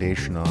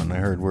foundation on. I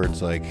heard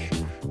words like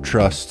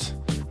trust.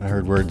 I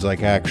heard words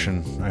like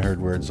action. I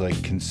heard words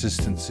like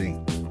consistency.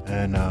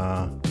 And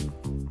I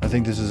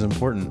think this is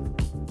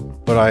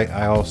important. But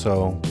I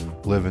also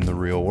live in the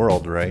real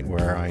world, right?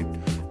 Where I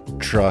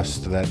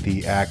trust that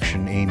the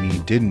action Amy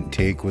didn't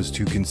take was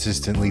to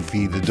consistently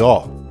feed the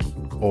dog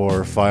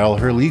or file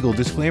her legal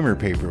disclaimer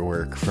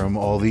paperwork from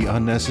all the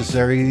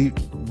unnecessary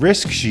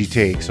risk she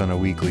takes on a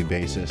weekly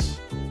basis.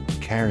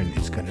 Karen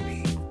is going to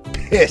be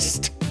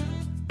pissed.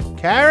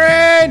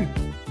 Karen!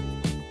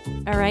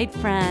 All right,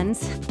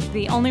 friends.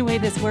 The only way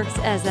this works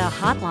as a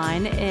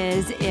hotline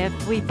is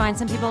if we find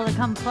some people to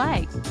come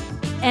play.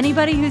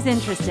 Anybody who's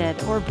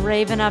interested or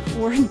brave enough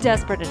or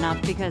desperate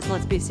enough, because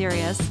let's be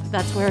serious,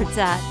 that's where it's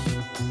at.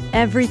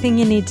 Everything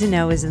you need to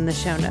know is in the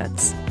show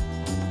notes.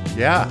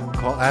 Yeah,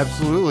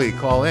 absolutely.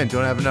 Call in.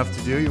 Don't have enough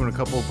to do? You want a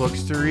couple of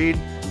books to read?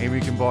 Maybe we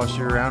can boss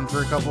you around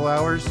for a couple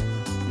hours?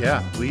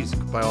 Yeah, please,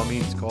 by all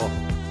means, call.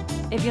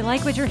 If you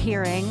like what you're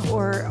hearing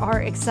or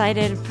are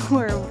excited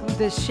for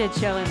this shit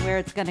show and where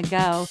it's going to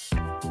go,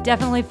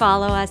 definitely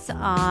follow us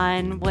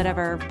on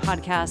whatever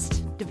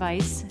podcast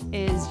device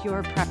is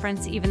your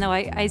preference, even though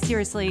I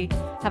seriously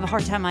have a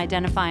hard time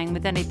identifying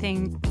with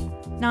anything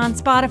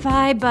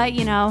non-Spotify, but,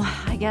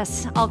 I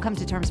guess I'll come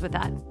to terms with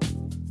that.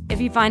 If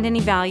you find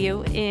any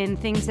value in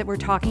things that we're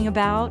talking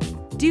about,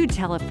 do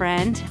tell a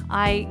friend.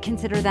 I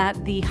consider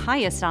that the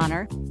highest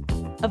honor.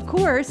 Of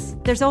course,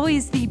 there's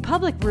always the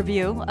public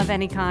review of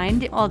any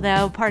kind,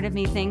 although part of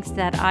me thinks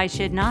that I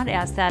should not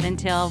ask that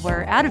until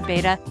we're out of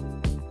beta.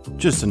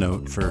 Just a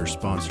note for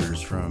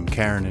sponsors from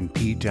Karen and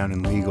Pete down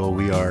in legal,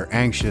 we are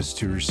anxious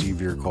to receive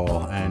your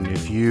call. And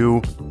if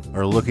you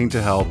are looking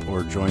to help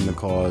or join the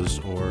cause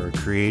or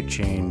create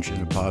change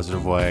in a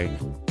positive way,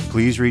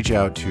 please reach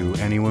out to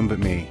anyone but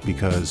me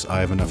because I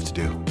have enough to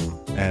do.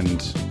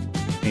 And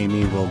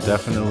Amy will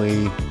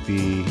definitely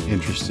be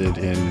interested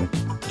in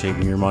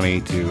taking your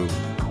money to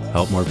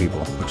help more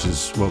people, which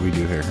is what we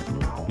do here.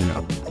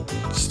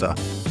 Stuff.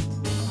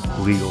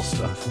 Legal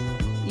stuff.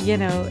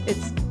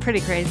 It's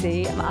pretty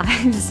crazy.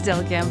 I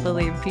still can't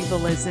believe people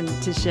listen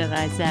to shit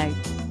I say.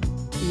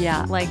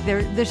 Yeah, like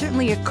there's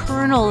certainly a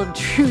kernel of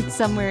truth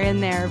somewhere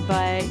in there,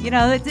 but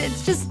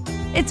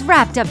it's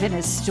wrapped up in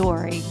a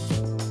story.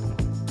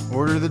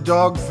 Order the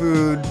dog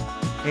food,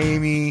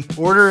 Amy.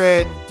 Order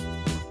it.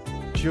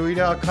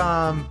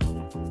 Chewy.com.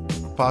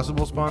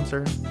 Possible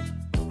sponsor.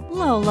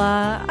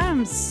 Lola,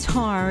 I'm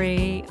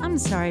sorry. I'm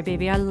sorry,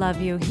 baby. I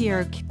love you.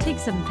 Here, take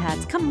some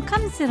pets. Come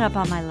sit up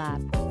on my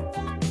lap.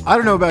 I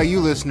don't know about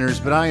you listeners,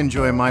 but I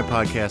enjoy my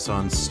podcast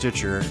on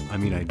Stitcher. I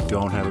mean, I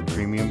don't have a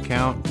premium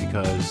account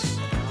because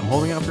I'm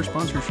holding out for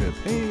sponsorship.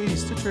 Hey,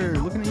 Stitcher,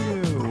 looking at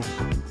you.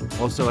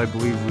 Also, I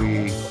believe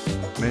we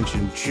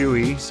mentioned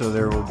Chewy, so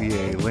there will be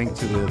a link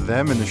to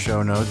them in the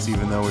show notes,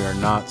 even though we are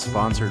not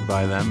sponsored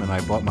by them. And I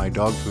bought my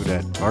dog food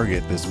at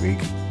Target this week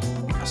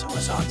because it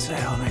was on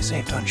sale and I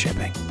saved on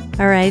shipping.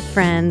 All right,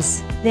 friends,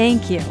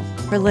 thank you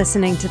for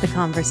listening to the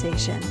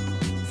conversation.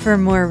 For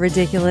more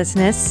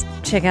ridiculousness,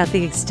 check out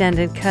the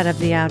extended cut of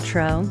the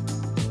outro.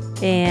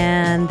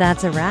 And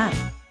that's a wrap.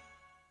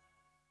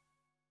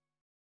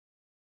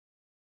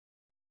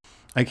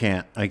 I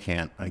can't.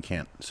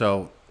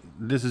 So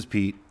this is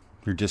Pete,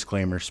 your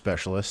disclaimer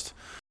specialist,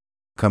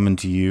 coming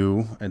to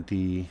you at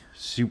the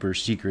super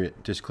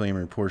secret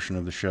disclaimer portion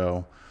of the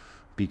show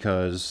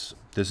because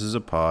this is a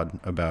pod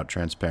about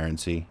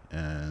transparency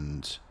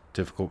and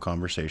difficult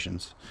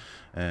conversations.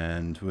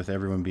 And with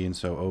everyone being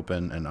so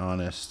open and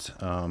honest,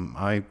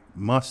 I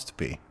must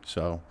be.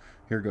 So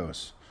here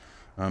goes.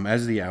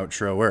 As the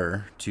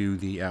outroer to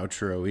the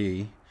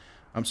outroee,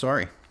 I'm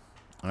sorry.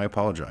 I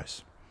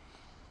apologize.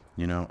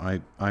 You know,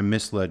 I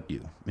misled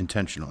you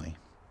intentionally.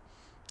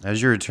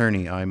 As your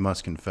attorney, I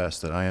must confess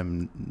that I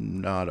am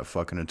not a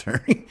fucking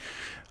attorney.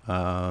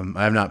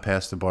 I have not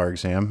passed the bar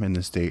exam in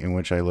the state in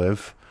which I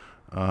live.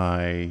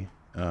 I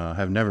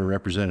have never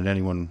represented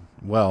anyone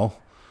well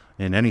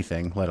in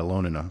anything, let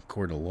alone in a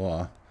court of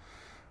law.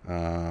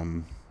 But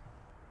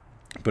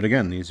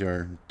again, these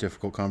are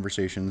difficult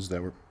conversations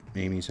that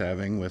Amy's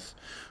having with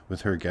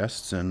her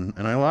guests, and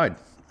I lied.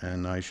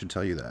 And I should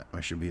tell you that. I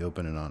should be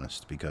open and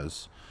honest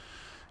because,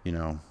 you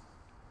know,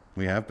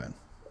 we have been.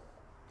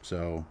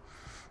 So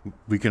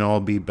we can all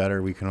be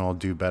better. We can all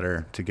do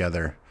better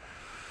together.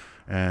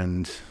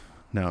 And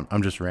now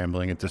I'm just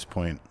rambling at this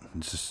point.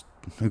 It's just,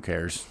 who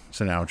cares?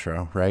 It's an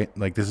outro, right?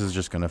 Like, this is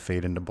just going to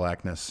fade into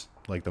blackness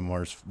like the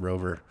Mars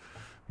rover.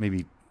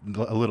 Maybe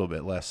a little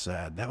bit less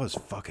sad. That was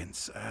fucking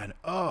sad.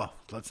 Oh,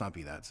 let's not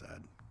be that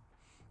sad.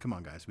 Come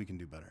on, guys. We can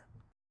do better.